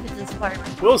 if it's inspired,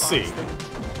 we'll see.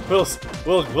 We'll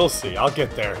see. I'll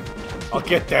get there. I'll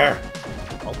get there.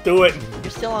 I'll do it.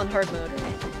 You're still on hard mode,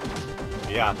 right?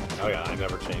 Yeah. Oh yeah. I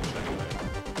never changed anyway.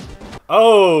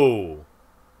 Oh.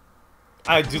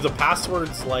 Do the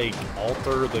passwords like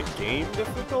alter the game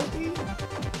difficulty? Ooh,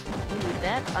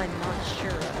 that I'm not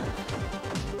sure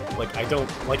of. Like I don't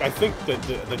like. I think that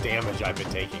the damage I've been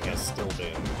taking has still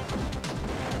been.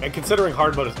 And considering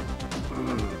hard mode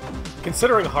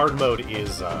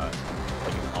is like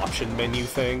an option menu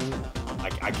thing,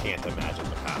 I can't imagine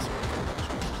the password.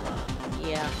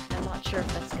 Yeah, I'm not not sure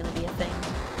if that's gonna be a thing.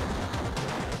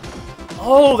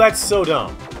 Oh, that's so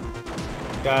dumb.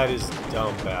 That is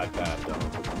dumb, bad, dumb.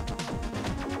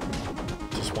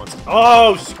 Just wants.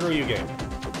 Oh, screw you, game.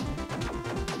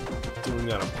 Doing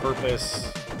that on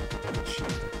purpose.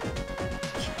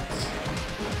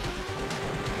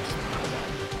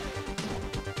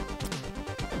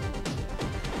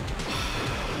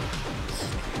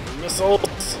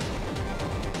 Missiles.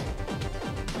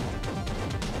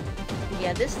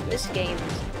 Yeah, this game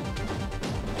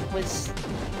was,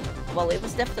 well, it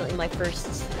was definitely my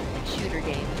first shooter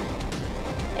game,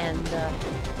 and it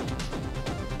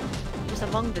was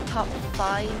among the top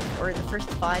 5 or the first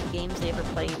 5 games I ever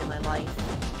played in my life,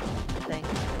 I think.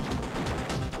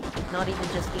 Not even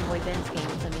just Game Boy Advance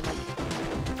games, I mean like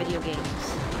video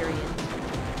games, period.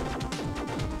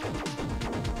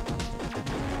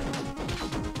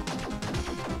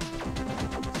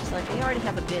 It's like I already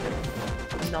have a bit of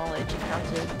knowledge of how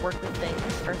to work with things,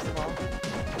 first of all,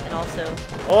 and also,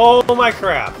 oh my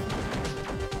crap!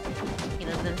 you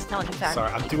know, the nostalgia factor.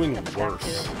 Sorry, I'm doing back to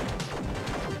worse. it.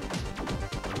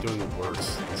 I'm doing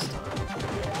worse this time.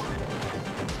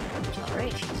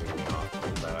 Alright. Cheesing me off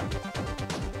pretty bad.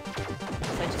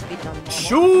 So I just beat them normal.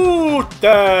 Shoot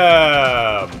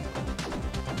them!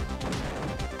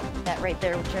 That right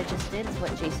there, which I just did, is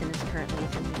what Jason is currently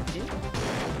attempting to do.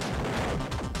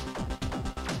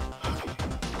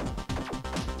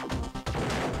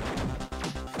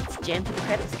 Let's jam to the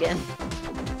credits again.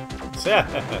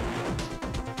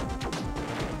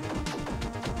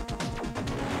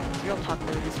 Real talk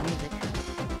though, this music.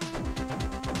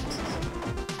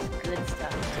 It's good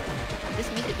stuff. This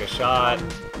music Take a shot. on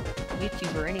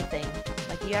YouTube or anything.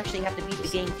 Like, you actually have to beat the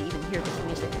game to even hear this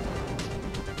music.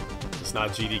 It's not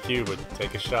GDQ, but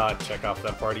take a shot. Check off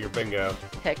that part of your bingo.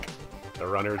 Heck. The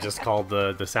runner just called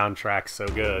the soundtrack so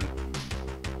good.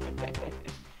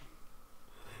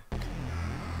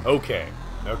 Okay,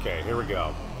 here we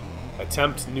go.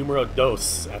 Attempt numero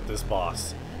dos at this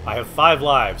boss. I have 5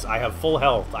 lives, I have full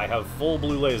health, I have full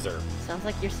blue laser. Sounds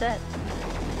like you're set.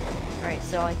 Alright,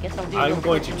 so I guess I'll do a I'm little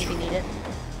going to glitching if you need it.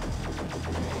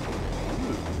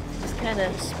 Just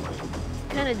kinda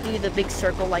do the big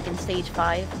circle like in stage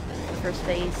 5, the first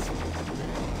phase.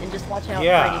 And just watch out for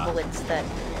any bullets that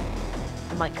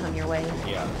might come your way.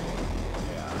 Yeah.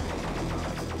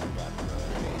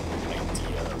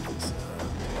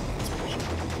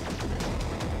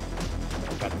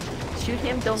 Shoot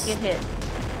him, don't get hit.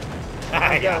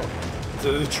 Yeah.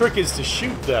 So the trick is to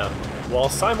shoot them while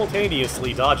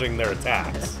simultaneously dodging their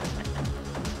attacks.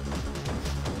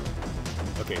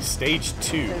 Okay, stage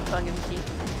 2. So tongue in cheek.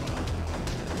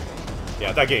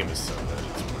 Yeah, that game is so good.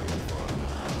 It's pretty fun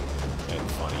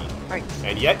and funny. Alright.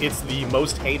 And yet it's the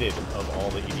most hated of all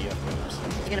the EDF moves.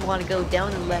 You're gonna want to go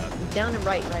down and left, down and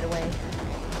right away.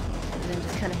 And then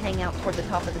just kind of hang out toward the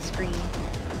top of the screen.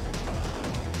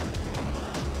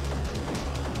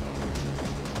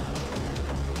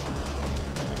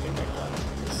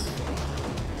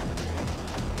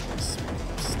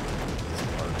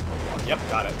 Yep,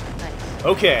 got it. Nice.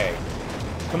 Okay.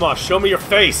 Come on, show me your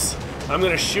face. I'm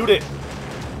gonna shoot it.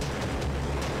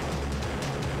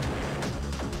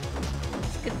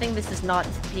 It's a good thing this is not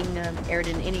being aired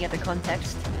in any other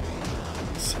context.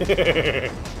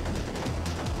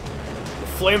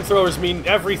 Flamethrowers mean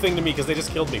everything to me because they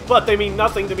just killed me, but they mean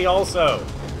nothing to me also.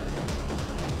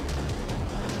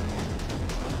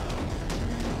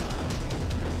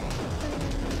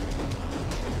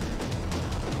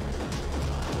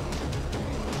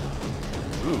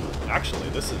 Actually,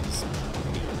 this is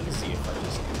pretty easy if I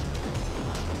just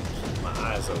keep my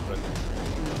eyes open.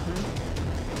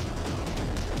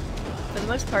 For the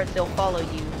most part, they'll follow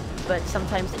you, but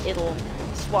sometimes it'll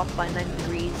swap by 90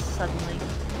 degrees suddenly.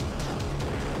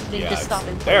 Then you just stop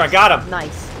in place. There, I got him!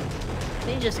 Nice.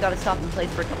 Then you just gotta stop in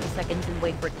place for a couple seconds and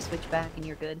wait for it to switch back, and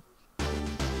you're good.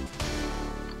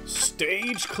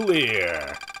 Stage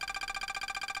clear!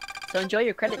 So enjoy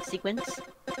your credit sequence.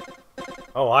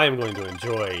 Oh, I am going to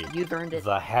enjoy You've earned it.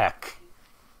 the heck.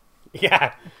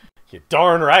 Yeah, you're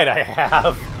darn right I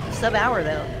have. Sub-hour,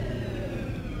 though.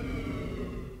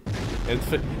 And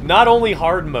not only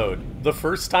hard mode, the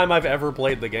first time I've ever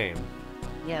played the game.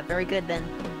 Yeah, very good then.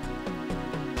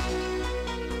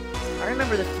 I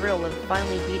remember the thrill of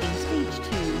finally beating stage 2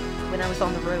 when I was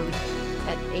on the road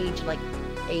at age like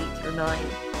 8 or 9.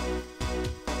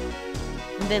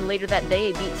 And then later that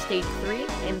day I beat stage 3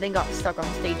 and then got stuck on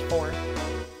stage 4.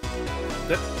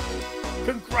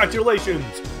 Congratulations!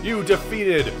 You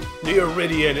defeated the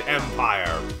Iridion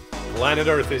Empire! Planet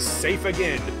Earth is safe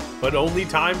again, but only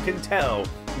time can tell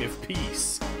if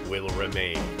peace will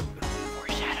remain.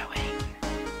 Foreshadowing.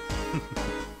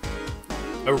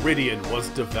 Iridion was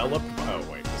developed. Oh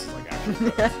wait, this is like actually.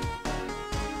 Better.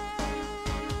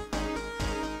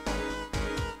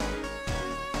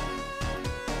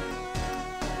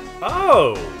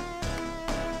 Oh!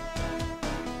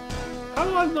 How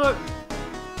do I not?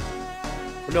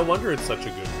 No wonder it's such a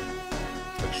good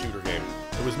like shooter game.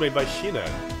 It was made by Shinen.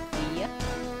 Yep.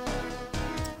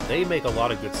 They make a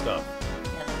lot of good stuff,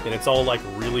 and it's all like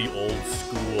really old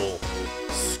school,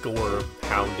 score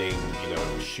pounding, you know,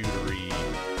 shootery.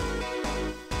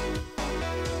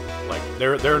 Like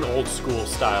they're an old school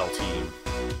style team.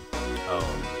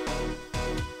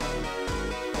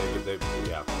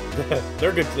 Yeah,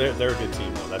 they're good. They're a good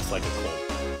team though. That's like a cult,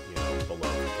 you know,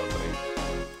 beloved company.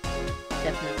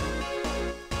 Definitely.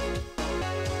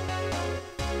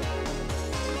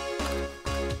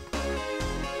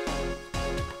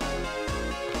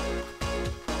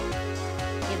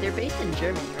 Yeah, they're based in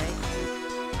Germany, right?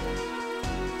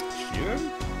 Shinen?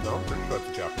 No, I'm pretty sure it's a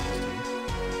Japanese team.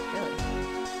 Really?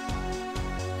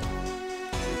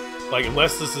 Like,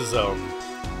 unless this is a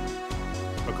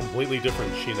completely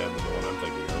different Shinen than the one I'm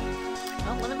thinking of.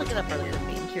 Oh, let me look it up rather than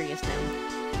me. I'm curious now.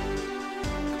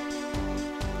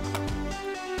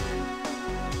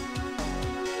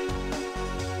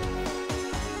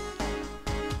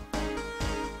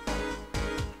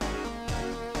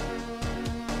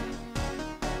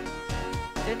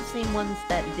 They're the same ones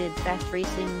that did Fast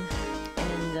Racing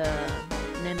and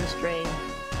Nanostray.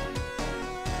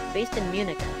 Based in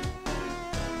Munich.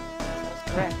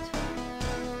 That's correct.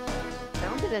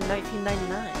 Founded in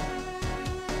 1999.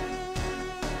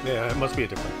 Yeah, it must be a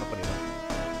different company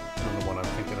than the one I'm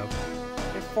thinking of.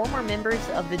 They're former members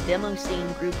of the demo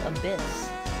scene group Abyss.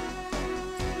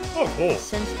 Oh, cool.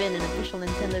 Since been an official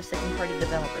Nintendo second-party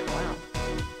developer. Wow.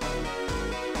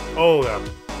 Oh, yeah.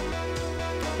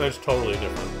 That's totally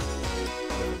different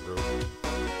group.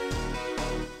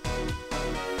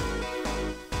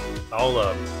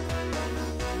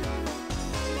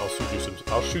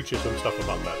 I'll shoot you some stuff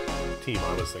about that team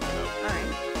I was thinking of.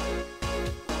 Alright.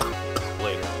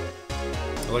 Later.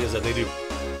 Like I said, they do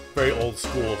very old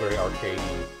school, very arcadey,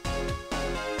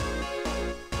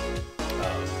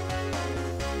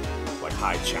 like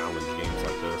high challenge games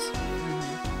like this.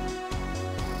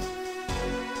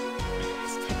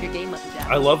 Step your game up, Jack.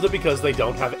 I love that because they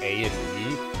don't have A and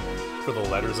E for the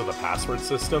letters of the password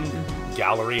system.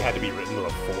 Gallery had to be written with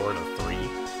a 4 and a 3.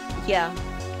 Yeah.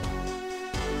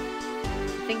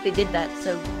 I think they did that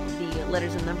so the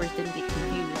letters and numbers didn't get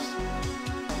confused.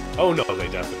 Oh no, they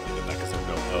definitely did that because there's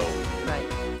no O. Right.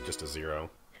 Just a 0.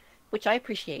 Which I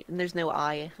appreciate, and there's no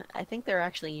I. I think they're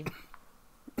actually...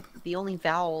 The only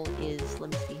vowel is...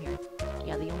 Let me see here.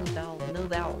 Yeah, the only vowel... No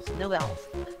vowels. No vowels.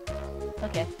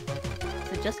 Okay.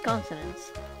 So just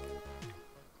consonants.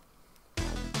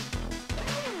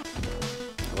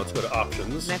 Let's go to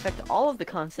options. Matter of fact, all of the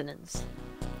consonants.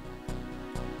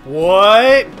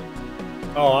 What?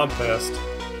 Oh, I'm pissed.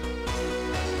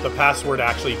 The password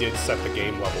actually did set the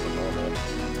game level to normal.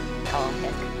 Oh,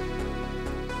 heck.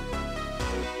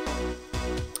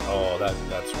 Oh,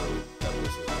 that's really... That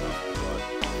pisses me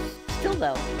off. Still,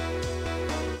 though.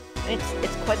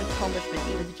 It's quite an accomplishment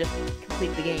even to just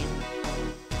complete the game.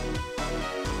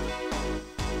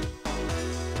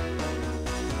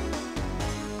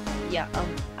 Yeah,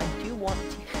 I do want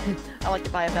to... I like to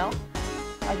buy a bell.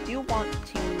 I do want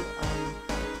to,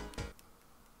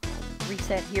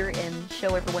 reset here and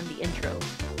show everyone the intro.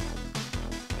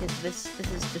 Because this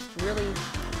is just really